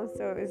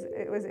 so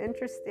it was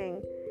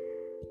interesting.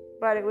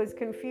 But it was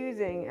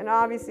confusing, and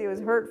obviously it was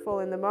hurtful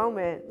in the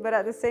moment, but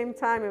at the same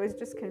time it was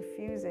just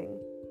confusing.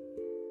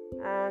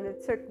 And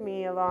it took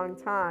me a long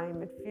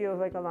time, it feels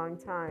like a long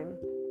time,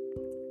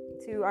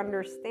 to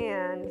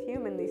understand,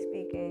 humanly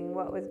speaking,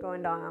 what was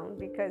going on.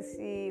 Because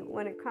see,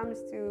 when it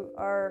comes to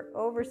our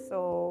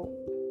oversoul,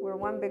 we're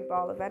one big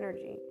ball of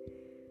energy.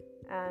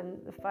 And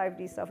the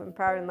 5D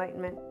self-empowered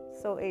enlightenment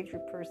soul age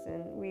group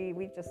person,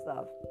 we just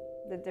love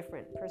the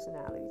different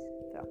personalities.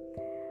 So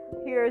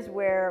here's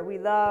where we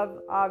love,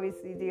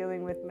 obviously,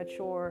 dealing with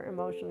mature,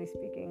 emotionally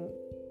speaking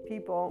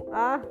people.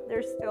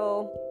 There's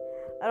still,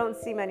 I don't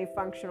see many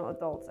functional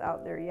adults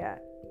out there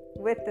yet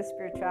with the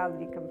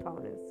spirituality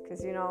components,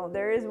 because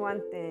there is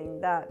one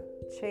thing that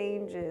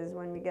changes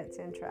when we get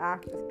to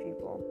interact with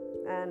people.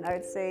 And I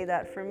would say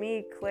that for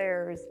me,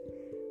 Claire's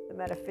the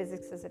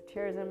metaphysics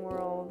esotericism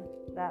world,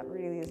 that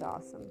really is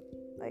awesome.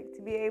 Like,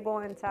 to be able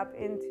and tap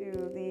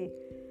into the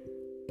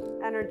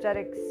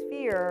energetic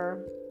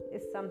sphere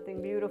is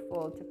something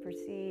beautiful, to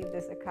perceive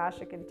this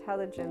Akashic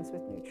intelligence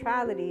with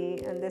neutrality.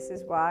 And this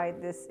is why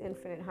this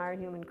infinite higher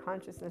human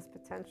consciousness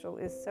potential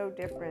is so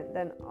different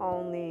than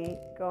only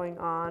going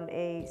on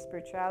a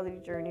spirituality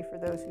journey for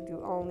those who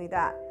do only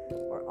that,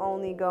 or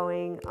only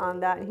going on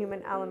that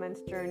human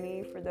elements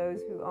journey for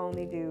those who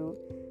only do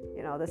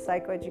the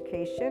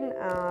psychoeducation.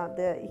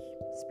 The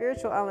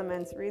spiritual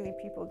elements, really,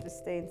 people just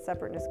stay in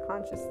separateness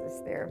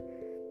consciousness there.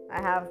 I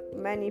have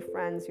many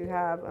friends who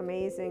have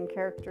amazing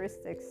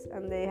characteristics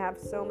and they have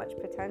so much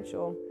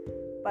potential,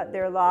 but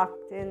they're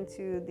locked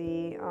into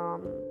the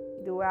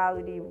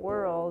duality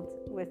world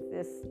with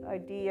this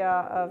idea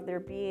of there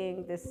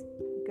being this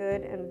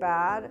good and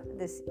bad,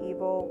 this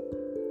evil,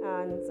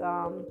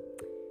 and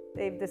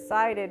they've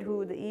decided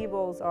who the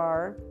evils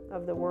are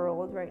of the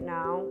world right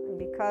now. And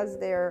because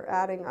they're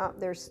adding up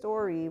their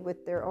story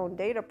with their own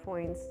data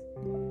points,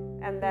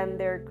 and then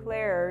their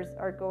clairs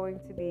are going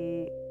to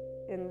be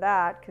in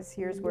that, because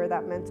here's where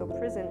that mental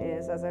prison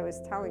is. As I was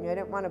telling you, I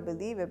didn't want to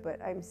believe it,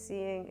 but I'm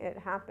seeing it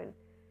happen.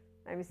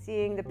 I'm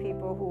seeing the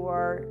people who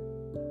are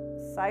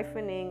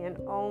siphoning and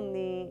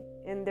only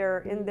in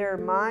their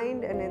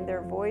mind and in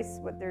their voice,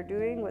 what they're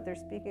doing, what they're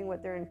speaking,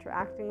 what they're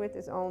interacting with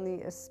is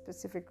only a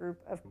specific group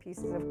of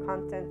pieces of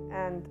content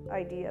and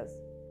ideas.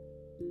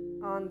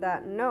 On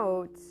that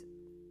note,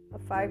 a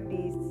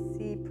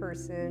 5DC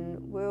person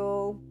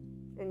will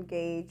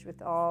engage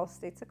with all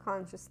states of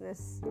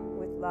consciousness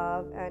with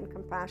love and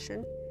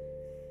compassion.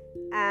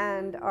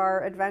 And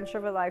our adventure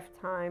of a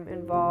lifetime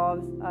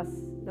involves us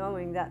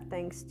knowing that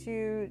thanks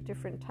to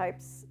different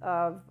types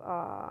of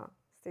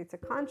states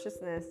of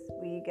consciousness,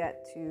 we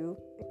get to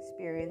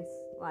experience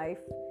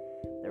life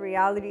The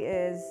reality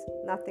is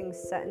nothing's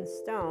set in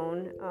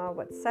stone.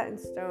 What's set in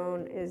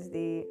stone is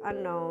the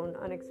unknown,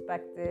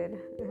 unexpected,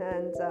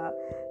 and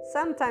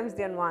sometimes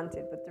the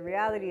unwanted. But the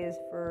reality is,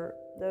 for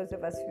those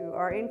of us who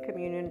are in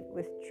communion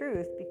with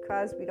truth,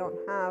 because we don't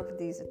have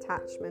these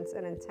attachments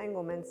and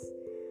entanglements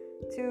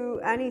to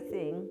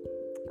anything,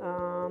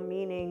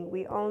 meaning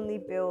we only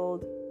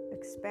build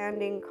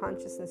expanding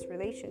consciousness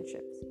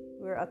relationships.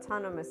 We're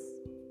autonomous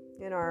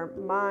in our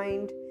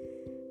mind,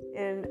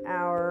 in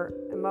our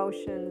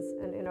emotions,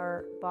 and in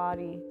our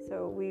body.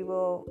 So we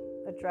will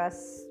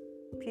address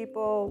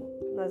people,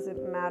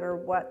 doesn't matter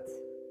what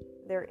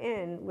they're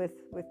in, with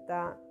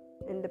that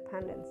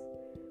independence.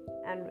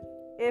 And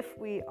if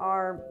we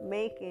are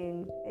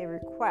making a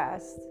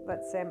request,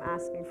 let's say I'm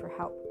asking for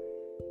help,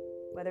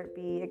 whether it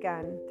be,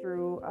 again,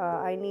 through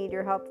I need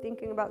your help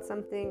thinking about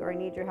something, or I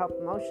need your help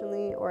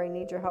emotionally, or I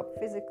need your help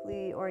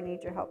physically, or I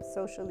need your help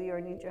socially, or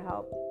I need your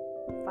help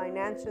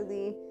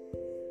financially.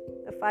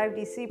 The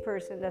 5DC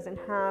person doesn't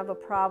have a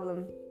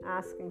problem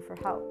asking for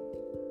help.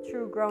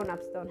 True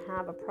grown-ups don't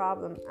have a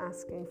problem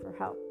asking for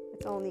help.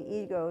 It's only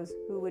egos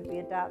who would be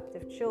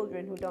adaptive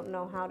children who don't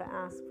know how to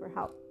ask for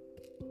help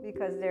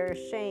because they're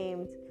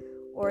ashamed,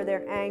 or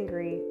they're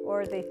angry,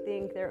 or they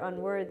think they're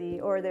unworthy,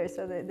 or this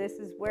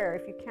is where,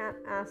 if you can't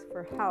ask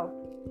for help,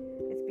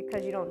 it's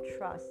because you don't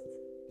trust.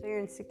 So you're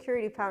in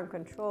security, power, and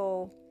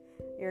control.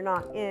 You're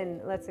not in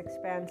let's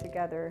expand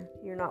together.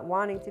 You're not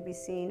wanting to be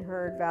seen,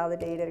 heard,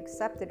 validated,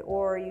 accepted,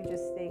 or you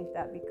just think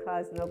that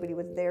because nobody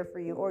was there for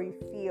you, or you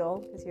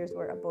feel, because here's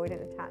where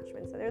avoidant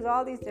attachment. So there's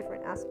all these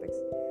different aspects.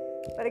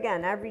 But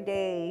again, every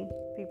day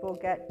people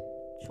get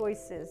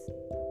choices.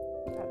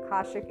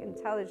 Akashic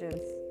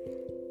intelligence.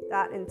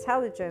 That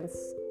intelligence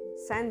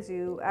sends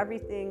you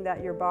everything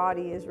that your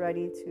body is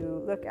ready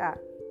to look at.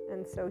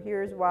 And so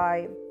here's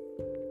why: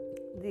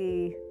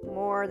 the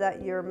more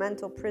that your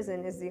mental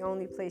prison is the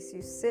only place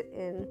you sit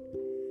in,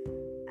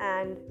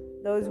 and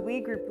those we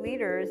group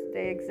leaders,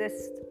 they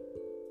exist,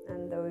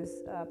 and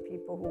those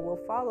people who will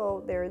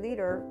follow their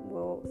leader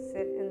will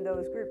sit in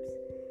those groups.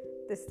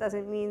 This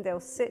doesn't mean they'll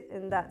sit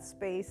in that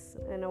space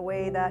in a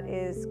way that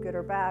is good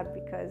or bad,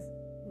 because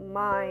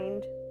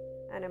mind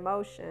and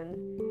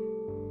emotion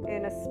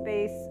in a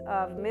space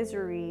of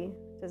misery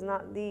does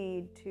not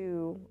lead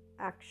to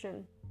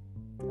action.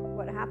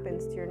 What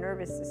happens to your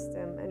nervous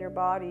system and your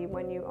body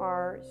when you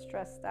are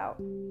stressed out?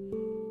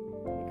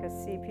 Because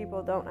see,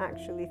 people don't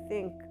actually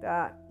think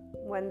that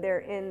when they're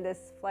in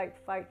this flight,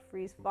 fight,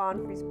 freeze,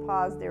 fawn, freeze,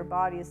 pause, their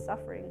body is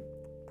suffering.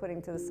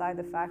 Putting to the side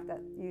the fact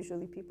that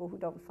usually people who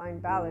don't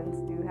find balance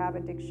do have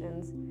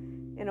addictions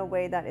in a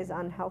way that is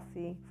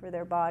unhealthy for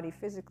their body,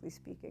 physically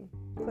speaking.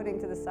 Putting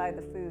to the side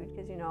the food,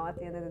 because at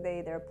the end of the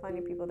day, there are plenty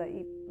of people that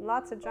eat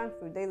lots of junk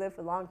food. They live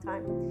a long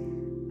time.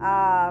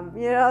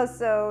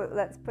 So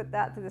let's put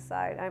that to the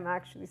side. I'm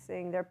actually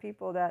saying there are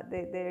people that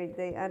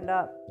they end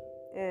up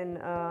in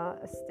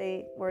a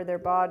state where their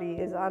body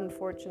is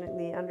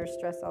unfortunately under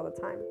stress all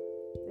the time.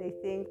 They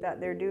think that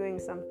they're doing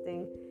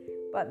something,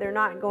 but they're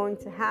not going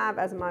to have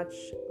as much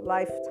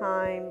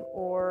lifetime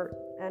or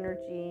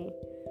energy.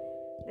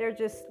 They're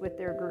just with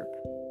their group,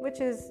 which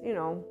is,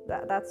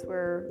 that's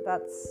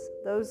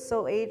those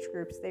soul age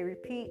groups, they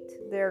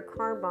repeat their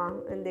karma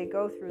and they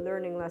go through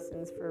learning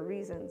lessons for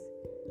reasons.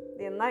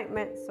 The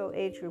enlightenment soul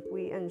age group,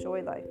 we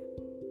enjoy life.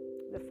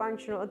 The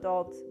functional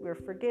adult, we're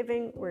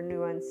forgiving, we're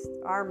nuanced.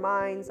 Our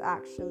minds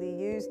actually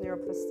use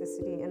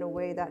neuroplasticity in a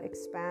way that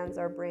expands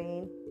our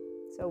brain.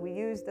 So we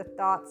use the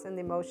thoughts and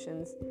the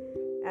emotions,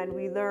 and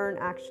we learn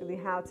actually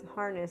how to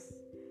harness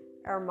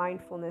our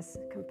mindfulness,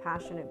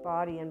 compassionate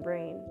body and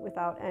brain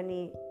without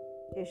any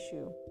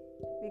issue.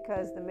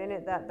 Because the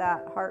minute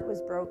that heart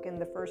was broken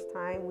the first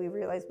time, we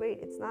realized, wait,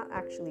 it's not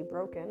actually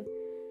broken.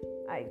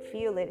 I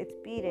feel it, it's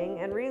beating,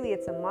 and really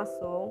it's a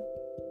muscle.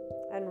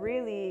 And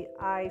really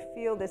I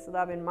feel this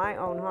love in my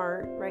own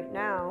heart right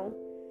now.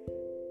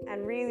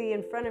 And really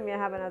in front of me I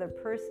have another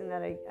person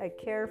that I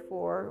care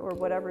for, or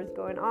whatever's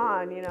going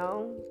on,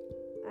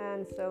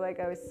 And so, like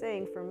I was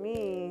saying, for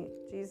me,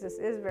 Jesus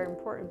is very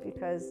important,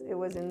 because it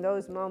was in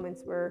those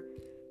moments where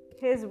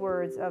his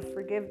words of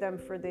 "forgive them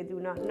for they do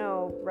not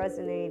know"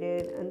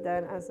 resonated. And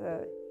then as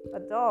an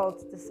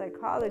adult, the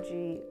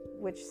psychology,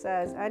 which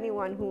says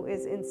anyone who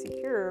is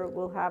insecure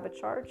will have a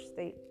charged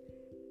state.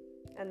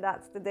 And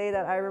that's the day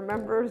that I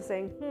remember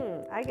saying,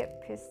 I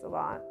get pissed a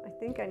lot. I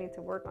think I need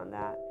to work on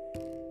that.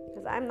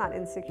 Because I'm not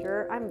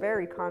insecure. I'm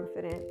very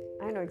confident.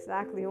 I know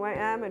exactly who I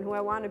am and who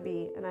I want to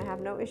be, and I have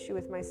no issue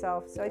with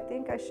myself. So I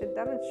think I should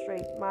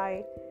demonstrate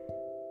my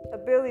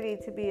ability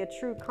to be a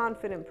true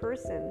confident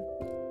person.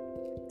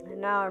 And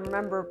now I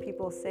remember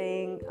people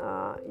saying,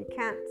 you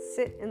can't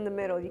sit in the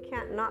middle. You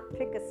can't not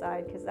pick a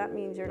side, because that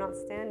means you're not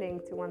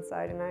standing to one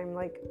side. And I'm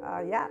like,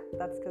 yeah,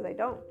 that's because I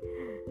don't.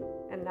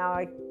 And now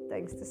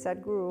thanks to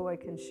Sadhguru, I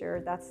can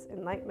share that's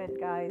enlightenment,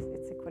 guys.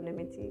 It's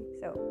equanimity.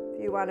 So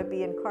if you want to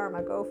be in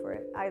karma, go for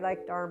it. I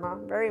like Dharma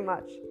very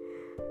much.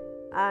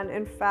 And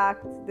in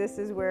fact, this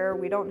is where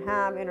we don't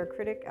have inner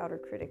critic, outer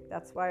critic.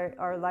 That's why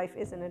our life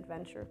is an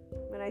adventure.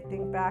 When I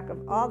think back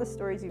of all the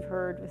stories you've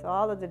heard with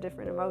all of the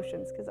different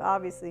emotions, because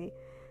obviously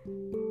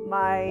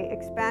my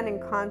expanding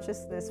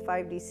consciousness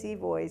 5DC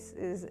voice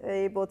is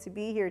able to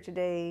be here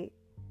today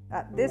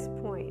at this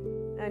point.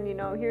 And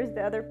here's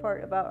the other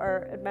part about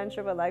our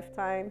adventure of a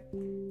lifetime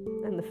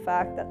and the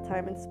fact that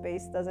time and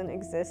space doesn't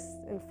exist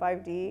in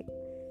 5D.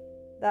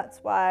 That's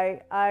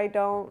why I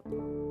don't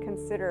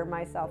consider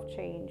myself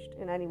changed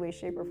in any way,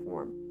 shape, or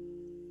form.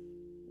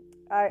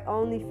 I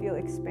only feel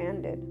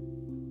expanded.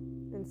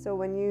 And so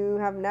when you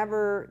have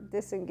never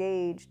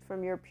disengaged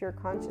from your pure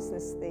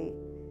consciousness state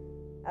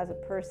as a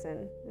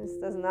person, this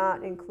does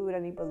not include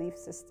any belief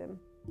system.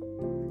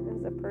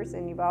 As a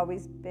person, you've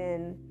always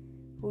been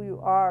who you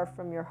are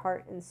from your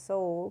heart and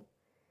soul,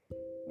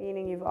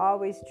 meaning you've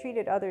always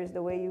treated others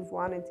the way you've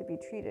wanted to be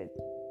treated.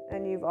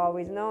 And you've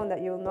always known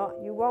that you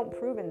won't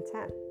prove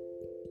intent,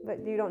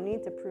 but you don't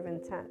need to prove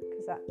intent,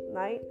 because at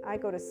night I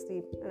go to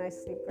sleep and I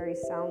sleep very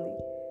soundly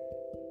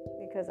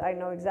because I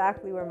know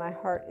exactly where my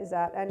heart is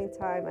at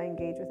anytime I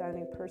engage with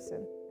any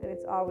person, and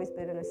it's always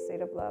been in a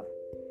state of love.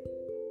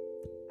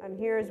 And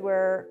here's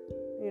where,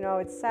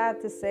 it's sad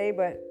to say,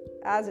 but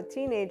as a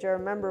teenager, I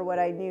remember what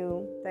I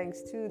knew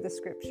thanks to the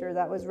scripture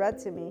that was read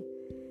to me,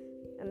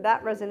 and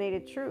that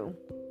resonated true.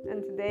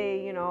 And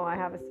today, I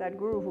have a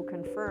Sadhguru who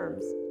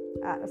confirms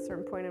at a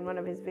certain point in one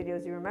of his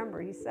videos, you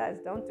remember, he says,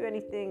 don't do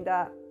anything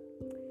that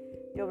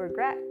you'll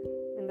regret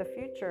in the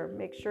future.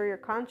 Make sure your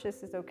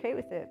conscience is okay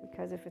with it,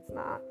 because if it's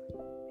not,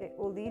 it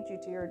will lead you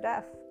to your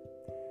death.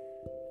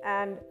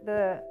 And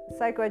the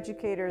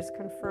psychoeducators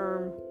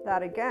confirm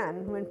that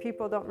again. When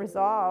people don't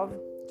resolve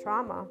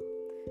trauma,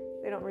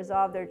 they don't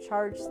resolve their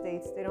charged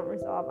states, they don't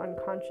resolve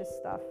unconscious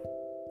stuff,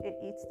 it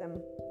eats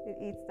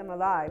them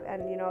alive.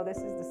 And this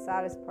is the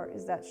saddest part,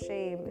 is that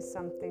shame is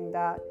something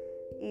that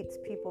eats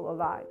people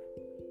alive.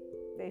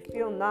 They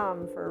feel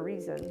numb for a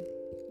reason.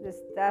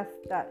 This death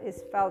that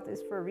is felt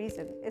is for a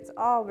reason. It's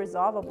all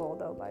resolvable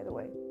though, by the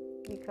way,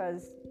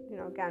 because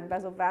again,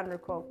 Bessel van der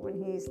Kolk,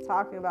 when he's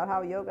talking about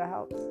how yoga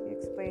helps, he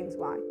explains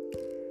why.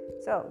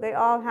 So they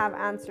all have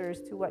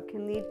answers to what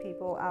can lead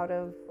people out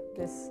of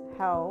this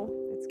hell.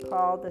 It's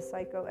called the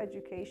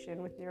psychoeducation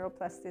with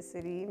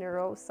neuroplasticity,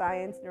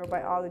 neuroscience,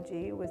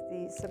 neurobiology with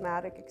the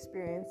somatic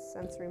experience,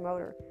 sensory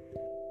motor.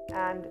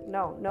 And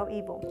no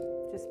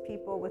evil, just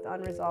people with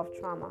unresolved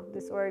trauma,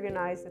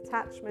 disorganized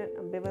attachment,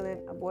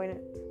 ambivalent, avoidant,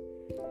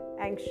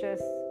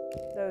 anxious,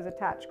 those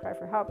attached cry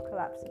for help,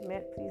 collapse,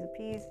 submit, please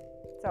appease.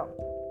 So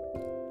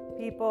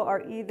people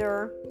are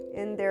either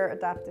in their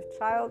adaptive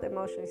child,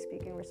 emotionally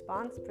speaking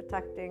response,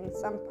 protecting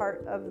some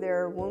part of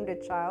their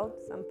wounded child,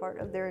 some part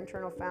of their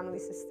internal family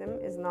system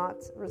is not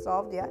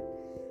resolved yet.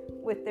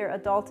 With their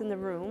adult in the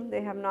room,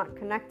 they have not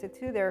connected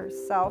to their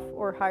self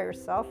or higher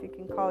self, you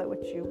can call it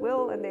what you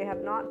will, and they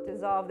have not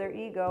dissolved their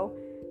ego,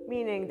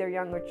 meaning their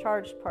younger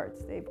charged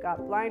parts. They've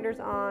got blinders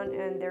on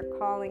and they're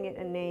calling it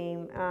a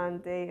name,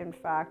 and they in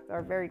fact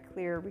are very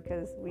clear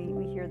because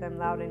we hear them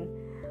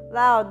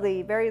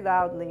loudly, very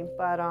loudly.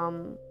 But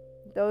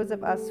those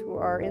of us who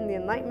are in the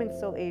Enlightenment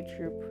Soul Age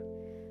group,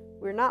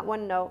 we're not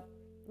one note.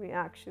 We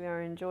actually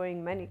are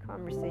enjoying many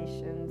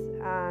conversations,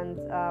 and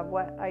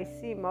what I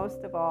see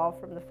most of all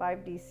from the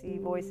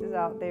 5DC voices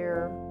out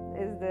there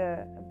is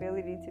the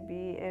ability to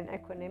be in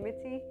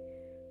equanimity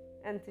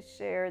and to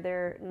share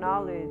their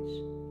knowledge.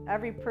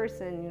 Every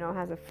person,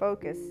 has a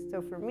focus.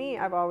 So for me,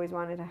 I've always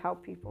wanted to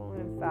help people,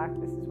 and in fact,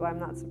 this is why I'm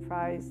not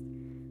surprised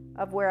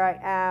of where I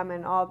am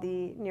and all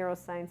the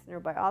neuroscience,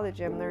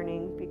 neurobiology I'm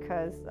learning,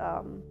 because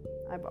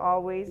I've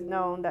always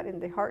known that in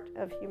the heart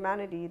of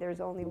humanity, there's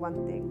only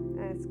one thing,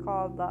 and it's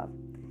called love.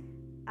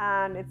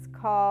 And it's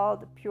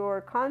called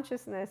pure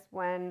consciousness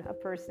when a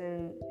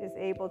person is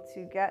able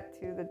to get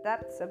to the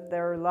depths of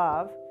their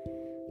love,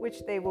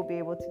 which they will be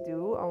able to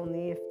do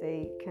only if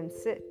they can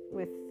sit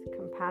with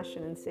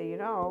compassion and say,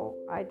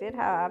 I did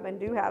have and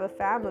do have a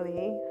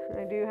family.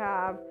 I do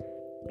have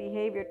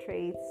behavior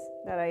traits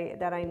that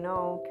I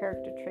know,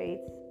 character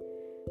traits.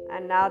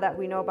 And now that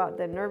we know about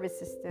the nervous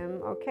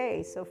system,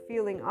 okay, so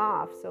feeling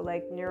off, so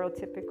like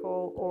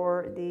neurotypical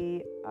or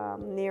the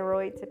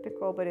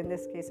neuroatypical, but in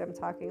this case I'm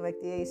talking like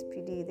the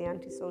ASPD, the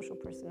antisocial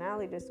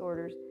personality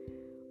disorders,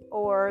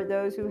 or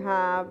those who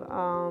have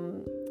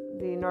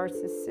the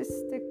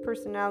narcissistic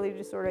personality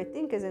disorder, I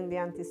think is in the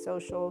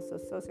antisocial, so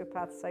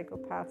sociopaths,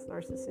 psychopaths,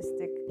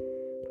 narcissistic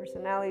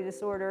personality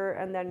disorder,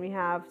 and then we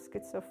have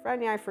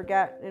schizophrenia. I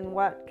forget in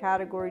what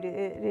category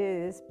it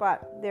is,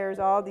 but there's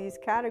all these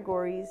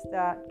categories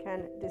that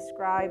can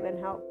describe and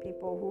help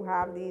people who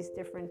have these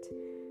different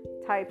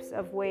types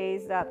of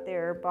ways that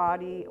their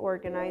body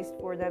organized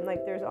for them.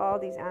 Like there's all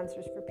these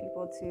answers for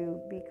people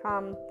to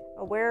become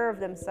aware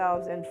of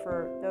themselves, and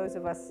for those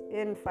of us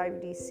in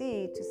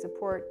 5DC to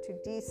support, to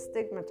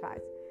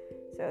destigmatize.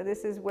 So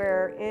this is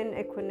where in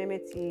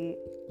equanimity,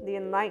 the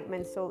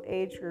Enlightenment Soul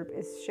Age group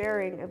is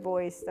sharing a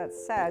voice that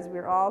says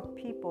we're all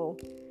people.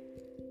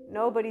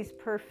 Nobody's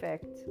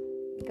perfect.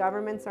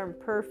 Governments aren't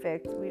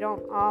perfect. We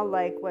don't all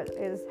like what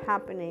is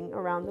happening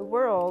around the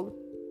world.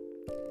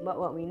 But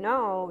what we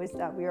know is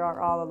that we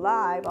are all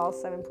alive, all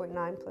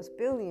 7.9 plus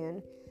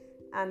billion.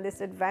 And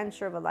this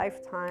adventure of a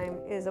lifetime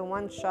is a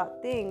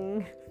one-shot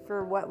thing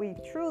for what we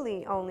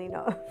truly only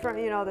know from,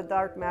 the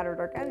dark matter,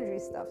 dark energy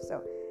stuff.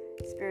 So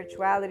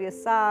spirituality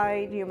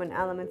aside, human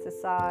elements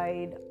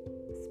aside,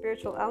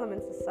 spiritual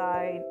elements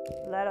aside,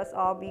 let us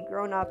all be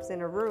grown-ups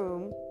in a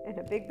room, in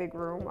a big, big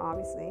room,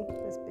 obviously,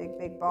 this big,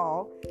 big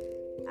ball,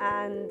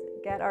 and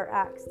get our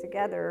acts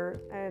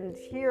together and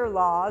hear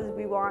laws.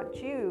 We want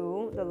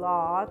you, the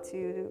law,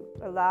 to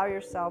allow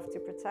yourself to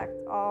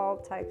protect all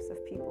types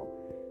of people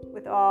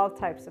with all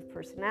types of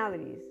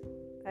personalities.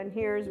 And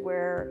here's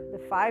where the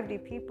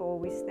 5D people,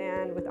 we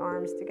stand with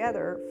arms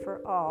together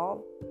for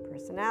all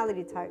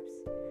personality types.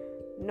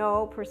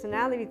 No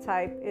personality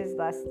type is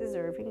less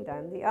deserving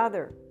than the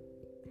other.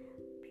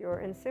 Pure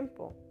and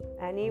simple.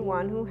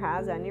 Anyone who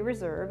has any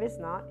reserve is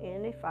not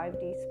in a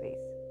 5D space.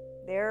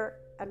 Their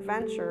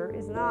adventure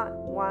is not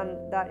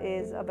one that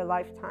is of a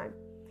lifetime,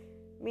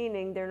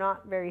 meaning they're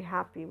not very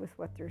happy with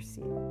what they're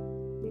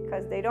seeing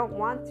because they don't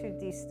want to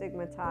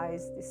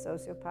destigmatize the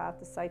sociopath,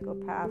 the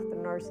psychopath, the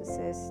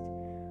narcissist.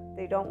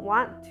 They don't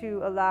want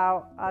to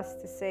allow us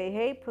to say,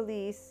 hey,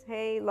 police,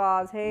 hey,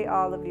 laws, hey,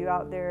 all of you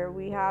out there,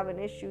 we have an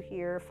issue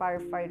here,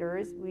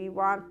 firefighters. We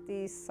want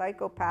these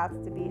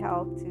psychopaths to be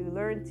helped to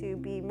learn to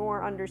be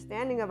more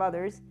understanding of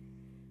others,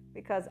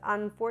 because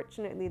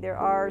unfortunately there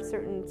are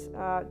certain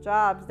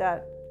jobs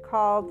that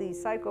call the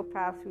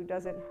psychopath who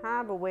doesn't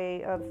have a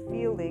way of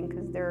feeling,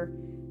 because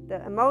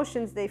the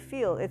emotions they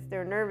feel, it's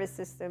their nervous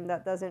system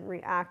that doesn't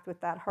react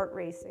with that heart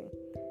racing.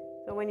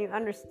 So when you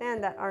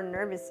understand that our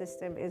nervous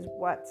system is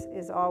what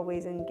is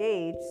always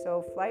engaged,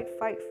 so flight,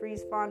 fight,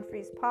 freeze, fawn,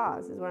 freeze,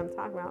 pause is what I'm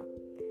talking about.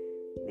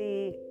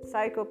 The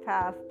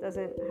psychopath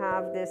doesn't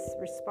have this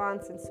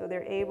response, and so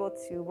they're able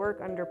to work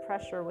under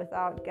pressure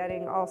without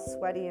getting all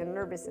sweaty and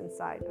nervous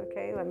inside.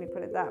 Okay, let me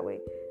put it that way.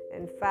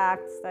 In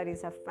fact,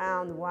 studies have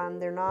found, one,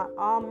 they're not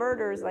all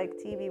murders like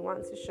TV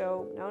wants to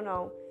show.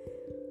 No.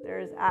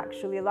 There's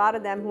actually a lot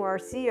of them who are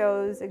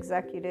CEOs,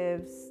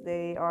 executives,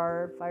 they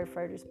are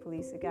firefighters,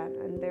 police again.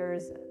 And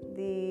there's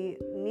the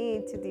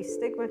need to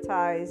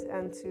destigmatize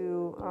and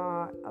to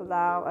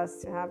allow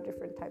us to have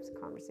different types of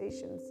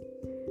conversations.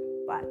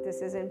 But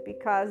this isn't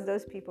because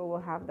those people will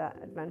have that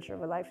adventure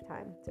of a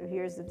lifetime. So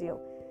here's the deal.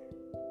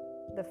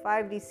 The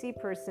 5DC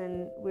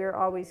person, we're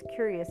always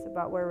curious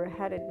about where we're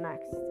headed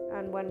next.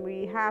 And when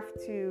we have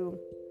to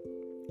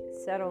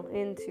settle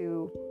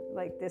into,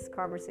 like, this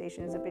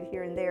conversation is a bit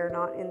here and there,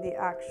 not in the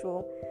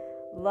actual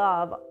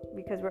love,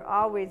 because we're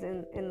always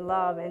in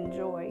love and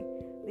joy.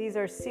 These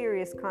are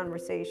serious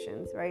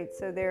conversations, right?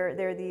 So there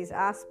are these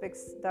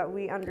aspects that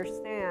we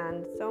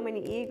understand. So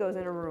many egos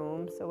in a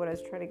room. So what I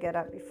was trying to get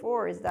at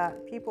before is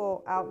that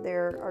people out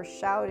there are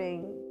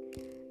shouting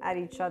at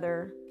each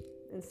other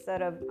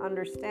instead of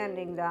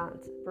understanding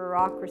that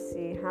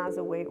bureaucracy has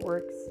a way it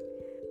works.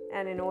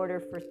 And in order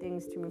for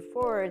things to move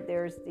forward,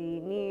 there's the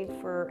need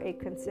for a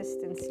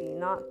consistency,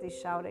 not the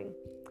shouting.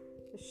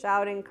 The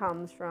shouting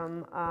comes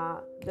from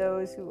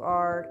those who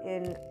are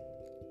in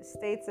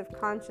states of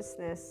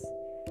consciousness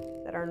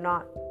that are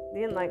not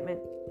the Enlightenment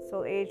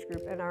soul age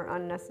group and are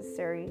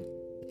unnecessary.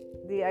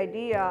 The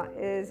idea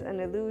is an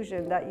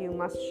illusion that you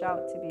must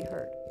shout to be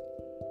heard.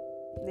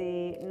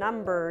 The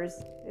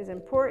numbers is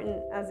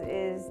important, as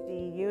is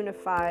the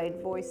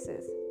unified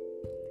voices,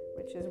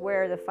 which is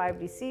where the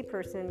 5DC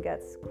person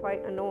gets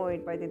quite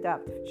annoyed by the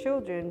adaptive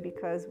children,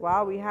 because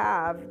while we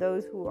have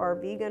those who are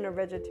vegan or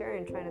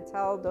vegetarian trying to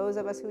tell those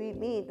of us who eat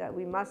meat that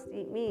we must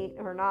eat meat,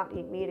 or not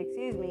eat meat,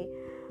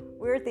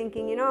 we're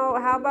thinking,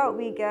 how about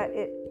we get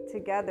it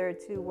together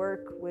to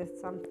work with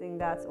something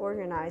that's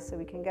organized so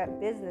we can get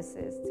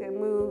businesses to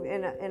move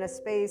in a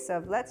space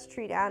of let's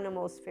treat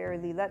animals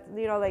fairly.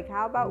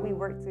 How about we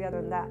work together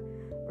on that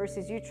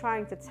versus you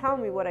trying to tell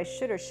me what I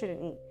should or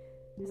shouldn't eat.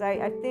 Because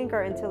I think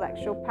our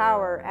intellectual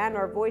power and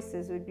our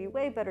voices would be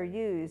way better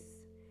used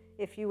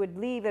if you would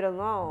leave it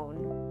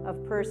alone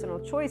of personal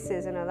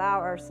choices and allow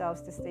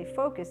ourselves to stay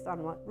focused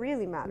on what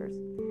really matters.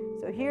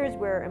 So here's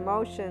where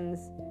emotions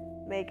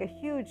make a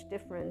huge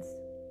difference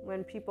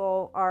when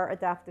people are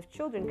adaptive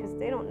children, because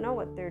they don't know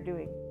what they're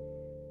doing.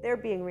 They're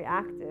being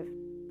reactive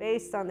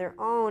based on their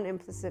own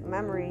implicit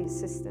memory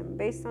system,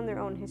 based on their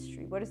own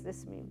history. What does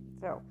this mean?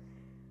 So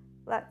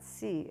let's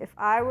see. If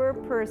I were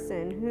a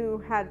person who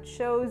had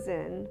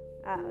chosen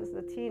as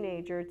a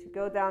teenager to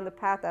go down the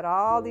path that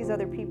all these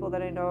other people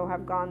that I know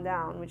have gone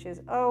down, which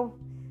is,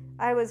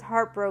 I was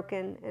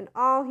heartbroken and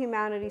all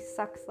humanity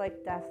sucks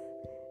like death.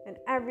 And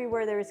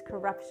everywhere there is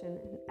corruption.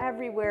 And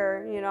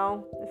everywhere,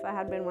 if I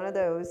had been one of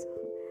those,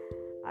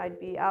 I'd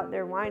be out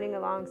there whining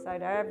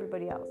alongside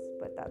everybody else.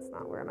 But that's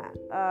not where I'm at.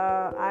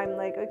 I'm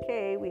like,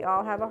 okay, we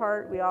all have a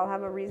heart. We all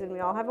have a reason.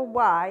 We all have a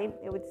why.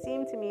 It would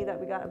seem to me that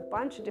we got a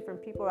bunch of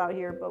different people out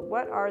here. But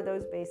what are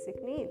those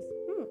basic needs?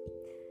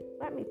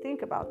 Let me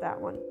think about that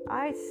one.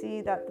 I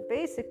see that the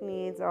basic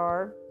needs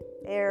are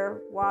air,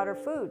 water,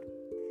 food.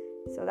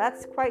 So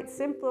that's quite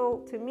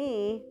simple to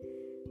me.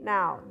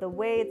 Now, the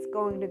way it's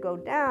going to go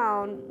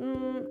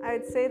down,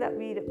 I'd say that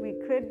we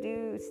could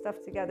do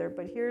stuff together.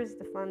 But here's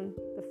the fun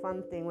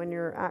thing when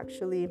you're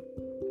actually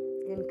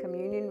in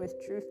communion with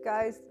truth,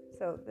 guys.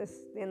 So the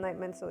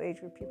Enlightenment Soul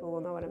Age group people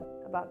will know what I'm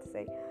about to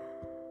say.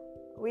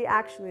 We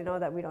actually know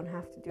that we don't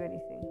have to do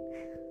anything.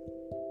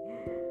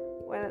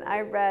 When I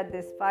read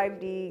this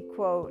 5D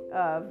quote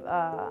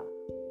of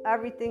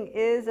everything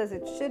is as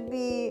it should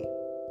be,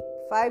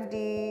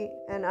 5D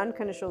and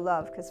unconditional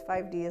love, because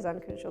 5D is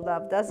unconditional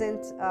love,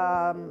 doesn't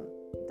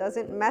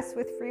mess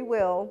with free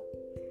will,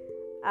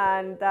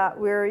 and that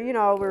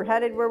we're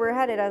headed where we're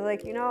headed. I was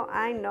like,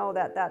 I know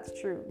that that's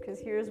true, because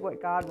here's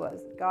what God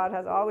was. God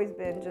has always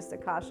been just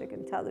Akashic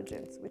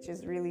intelligence, which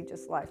is really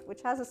just life,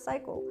 which has a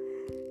cycle.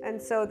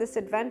 And so this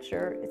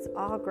adventure, it's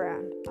all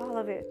grand, all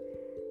of it.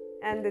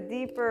 And the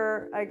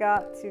deeper I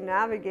got to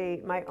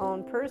navigate my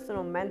own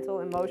personal, mental,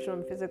 emotional,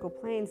 and physical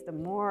planes, the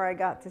more I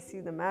got to see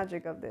the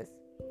magic of this.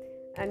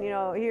 And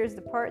here's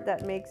the part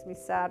that makes me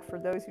sad for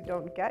those who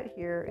don't get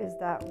here, is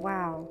that,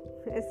 wow,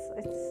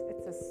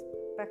 it's a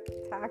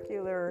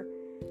spectacular,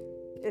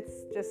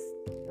 it's just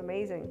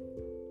amazing.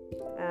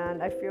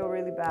 And I feel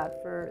really bad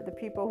for the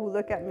people who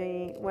look at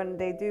me when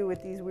they do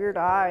with these weird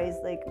eyes,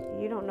 like,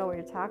 you don't know what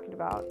you're talking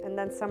about. And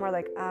then some are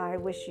like, I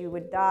wish you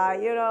would die,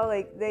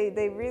 like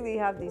they really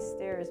have these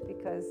stares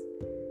because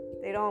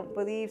they don't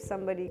believe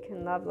somebody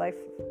can love life.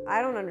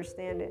 I don't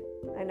understand it.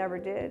 I never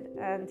did.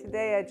 And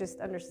today I just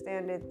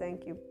understand it.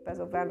 Thank you,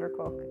 Bessel van der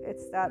Kolk.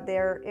 It's that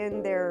they're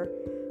in their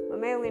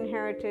mammalian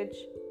heritage.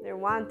 They're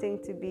wanting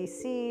to be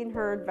seen,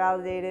 heard,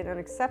 validated, and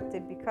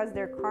accepted because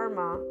their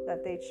karma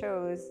that they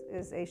chose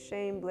is a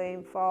shame,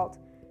 blame, fault,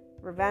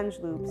 revenge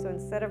loop. So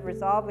instead of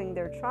resolving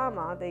their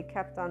trauma, they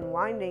kept on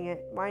winding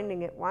it.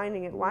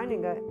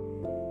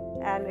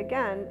 And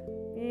again,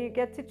 you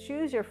get to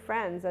choose your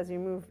friends as you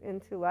move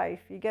into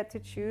life. You get to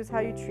choose how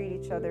you treat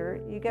each other.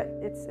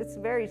 It's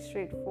very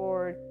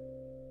straightforward.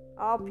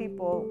 All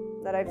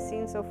people that I've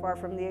seen so far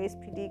from the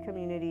ASPD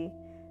community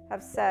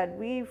have said,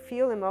 we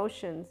feel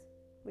emotions.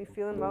 We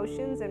feel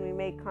emotions and we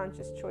make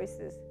conscious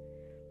choices.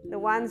 The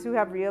ones who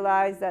have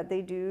realized that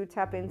they do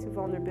tap into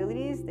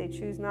vulnerabilities, they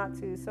choose not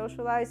to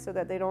socialize so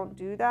that they don't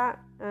do that.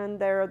 And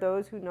there are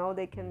those who know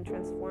they can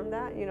transform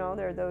that.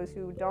 There are those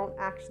who don't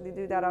actually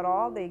do that at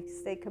all. They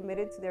stay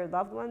committed to their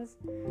loved ones.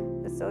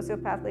 The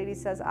sociopath lady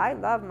says, I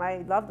love my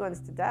loved ones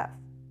to death.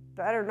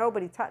 Better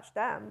nobody touch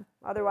them.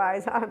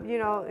 Otherwise,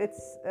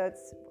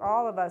 it's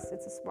all of us.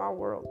 It's a small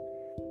world.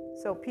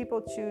 So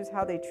people choose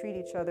how they treat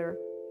each other.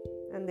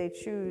 And they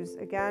choose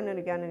again and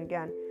again and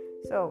again.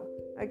 So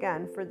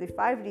again, for the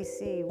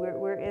 5DC,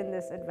 we're in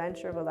this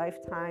adventure of a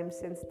lifetime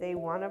since day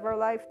one of our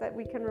life that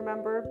we can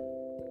remember.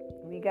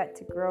 We get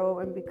to grow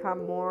and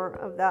become more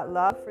of that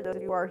love. For those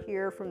who are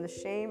here from the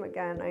shame,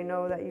 again, I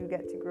know that you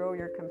get to grow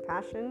your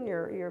compassion.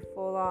 You're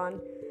full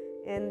on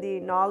in the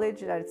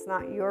knowledge that it's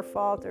not your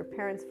fault or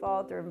parents'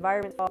 fault or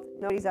environment's fault.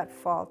 Nobody's at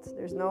fault.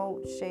 There's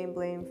no shame,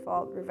 blame,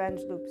 fault,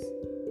 revenge loops.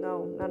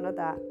 No, none of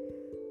that.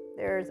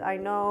 I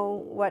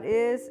know what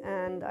is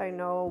and I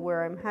know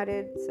where I'm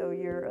headed. So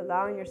you're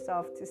allowing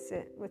yourself to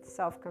sit with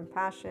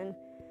self-compassion,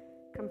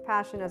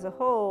 compassion as a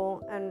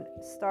whole, and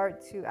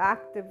start to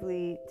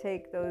actively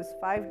take those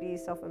 5D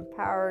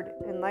self-empowered,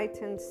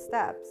 enlightened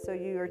steps. So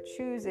you are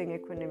choosing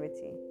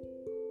equanimity.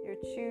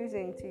 You're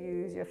choosing to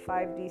use your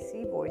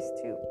 5DC voice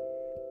too.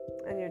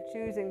 And you're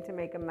choosing to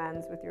make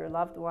amends with your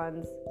loved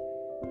ones.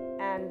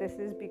 And this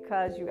is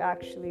because you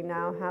actually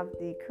now have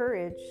the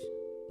courage,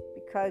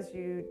 because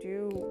you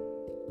do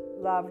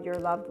love your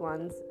loved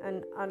ones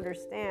and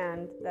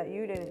understand that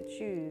you didn't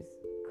choose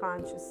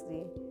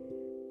consciously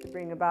to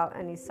bring about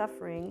any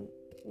suffering.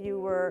 You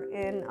were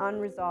in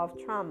unresolved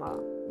trauma.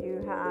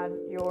 You had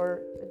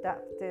your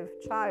adaptive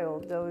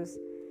child. Those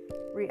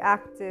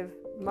reactive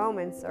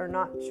moments are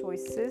not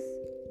choices.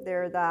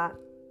 They're that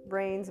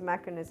brain's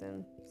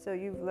mechanism. So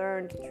you've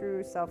learned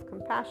true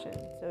self-compassion.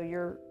 So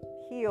you're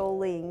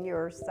healing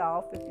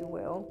yourself, if you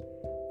will.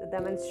 The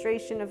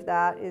demonstration of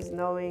that is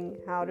knowing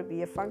how to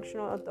be a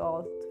functional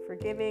adult,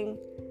 forgiving,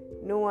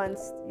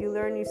 nuanced. You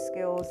learn new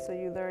skills, so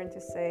you learn to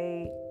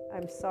say,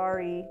 I'm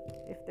sorry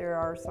if there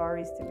are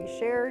sorries to be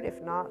shared.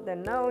 If not,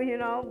 then no,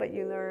 but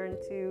you learn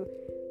to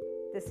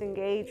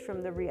disengage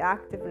from the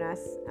reactiveness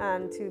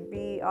and to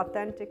be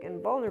authentic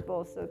and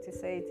vulnerable. So to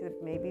say to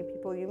maybe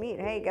people you meet,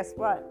 hey, guess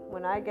what?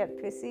 When I get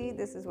pissy,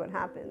 this is what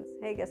happens.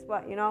 Hey, guess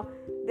what?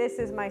 This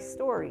is my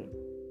story.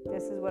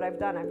 This is what I've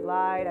done. I've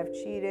lied, I've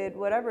cheated,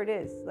 whatever it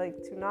is.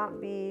 Like, to not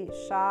be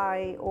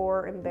shy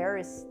or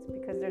embarrassed,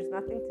 because there's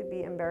nothing to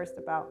be embarrassed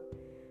about.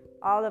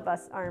 All of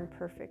us are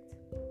imperfect.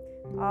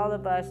 All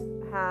of us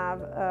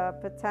have a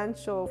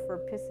potential for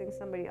pissing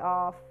somebody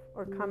off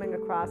or coming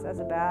across as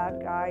a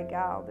bad guy,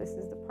 gal. This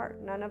is the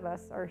part. None of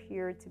us are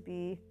here to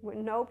be,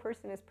 no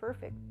person is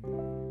perfect.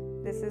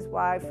 This is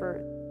why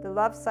for the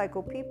love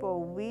cycle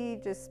people, we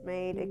just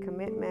made a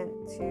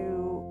commitment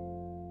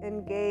to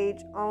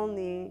engage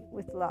only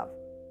with love.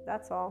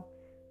 That's all.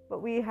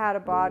 But we had a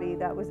body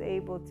that was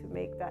able to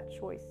make that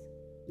choice.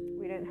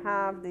 We didn't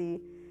have the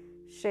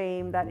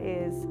shame that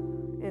is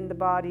in the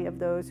body of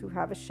those who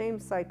have a shame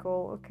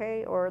cycle,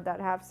 okay, or that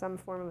have some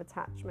form of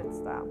attachment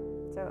style.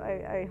 So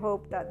I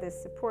hope that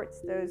this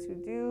supports those who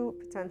do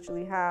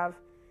potentially have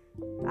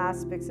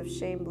aspects of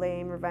shame,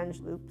 blame,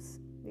 revenge loops,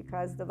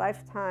 because the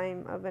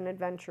lifetime of an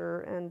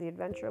adventurer and the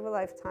adventure of a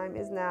lifetime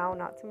is now,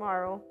 not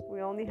tomorrow.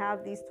 We only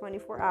have these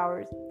 24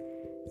 hours.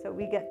 So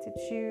we get to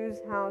choose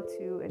how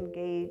to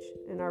engage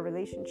in our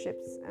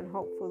relationships, and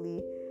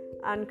hopefully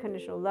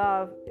unconditional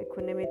love,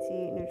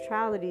 equanimity,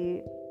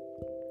 neutrality,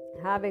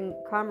 having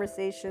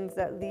conversations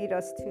that lead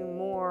us to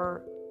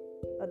more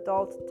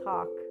adult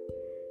talk.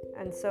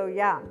 And so,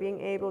 being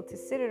able to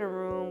sit in a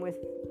room with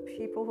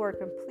people who are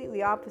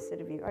completely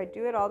opposite of you. I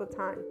do it all the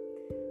time.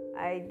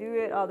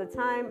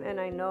 And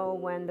I know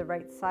when the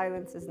right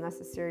silence is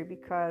necessary,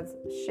 because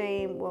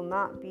shame will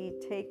not be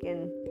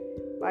taken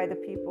by the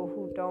people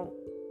who don't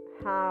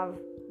have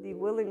the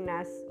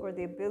willingness or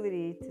the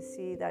ability to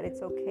see that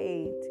it's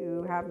okay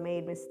to have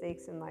made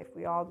mistakes in life.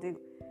 We all do.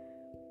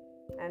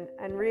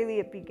 And really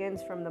it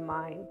begins from the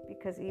mind,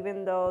 because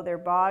even though their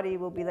body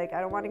will be like,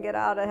 I don't want to get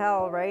out of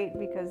hell, right?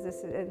 Because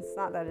it's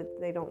not that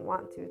they don't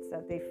want to, it's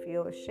that they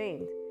feel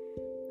ashamed.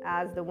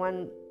 As the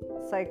one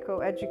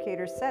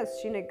psychoeducator says,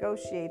 she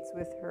negotiates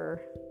with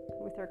her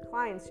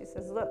clients. She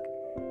says, look,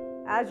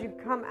 as you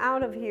come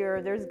out of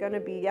here, there's going to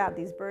be,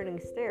 these burning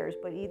stairs,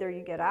 but either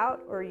you get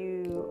out or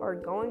you are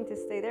going to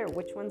stay there.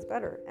 Which one's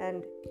better?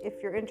 And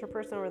if your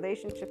interpersonal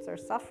relationships are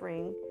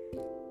suffering,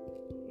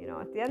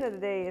 at the end of the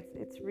day,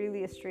 it's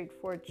really a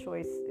straightforward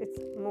choice. It's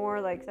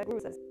more like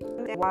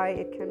why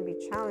it can be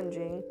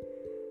challenging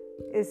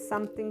is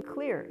something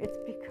clear. It's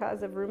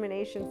because of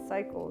rumination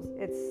cycles.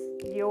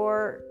 It's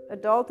your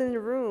adult in the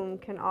room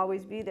can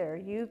always be there.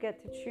 You get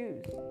to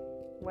choose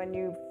when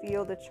you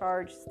feel the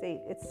charged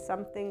state. It's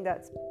something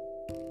that's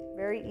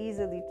very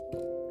easily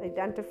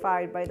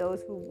identified by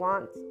those who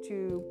want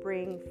to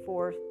bring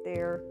forth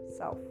their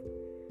self.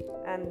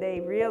 And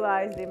they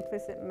realize the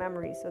implicit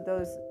memory. So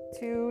those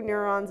two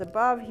neurons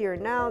above, here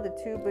and now, the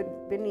two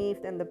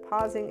beneath, and the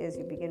pausing is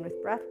you begin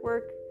with breath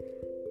work.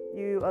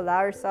 You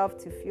allow yourself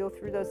to feel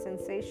through those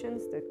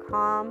sensations, to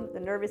calm the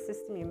nervous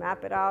system. You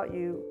map it out.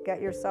 You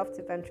get yourself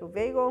to ventral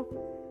vagal.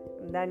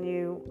 And then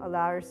you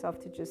allow yourself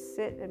to just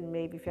sit, and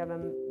maybe if you have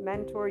a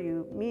mentor,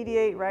 you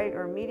mediate, right?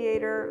 Or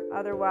mediator.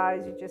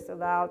 Otherwise, you just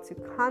allow to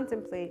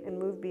contemplate and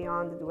move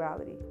beyond the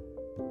duality.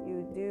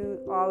 You do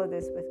all of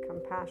this with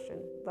compassion,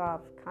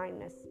 love,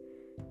 kindness,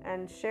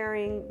 and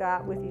sharing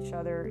that with each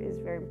other is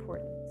very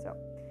important. So,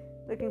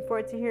 looking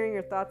forward to hearing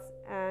your thoughts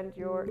and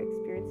your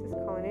experiences.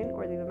 Calling in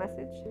or leave a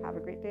message. Have a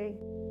great day.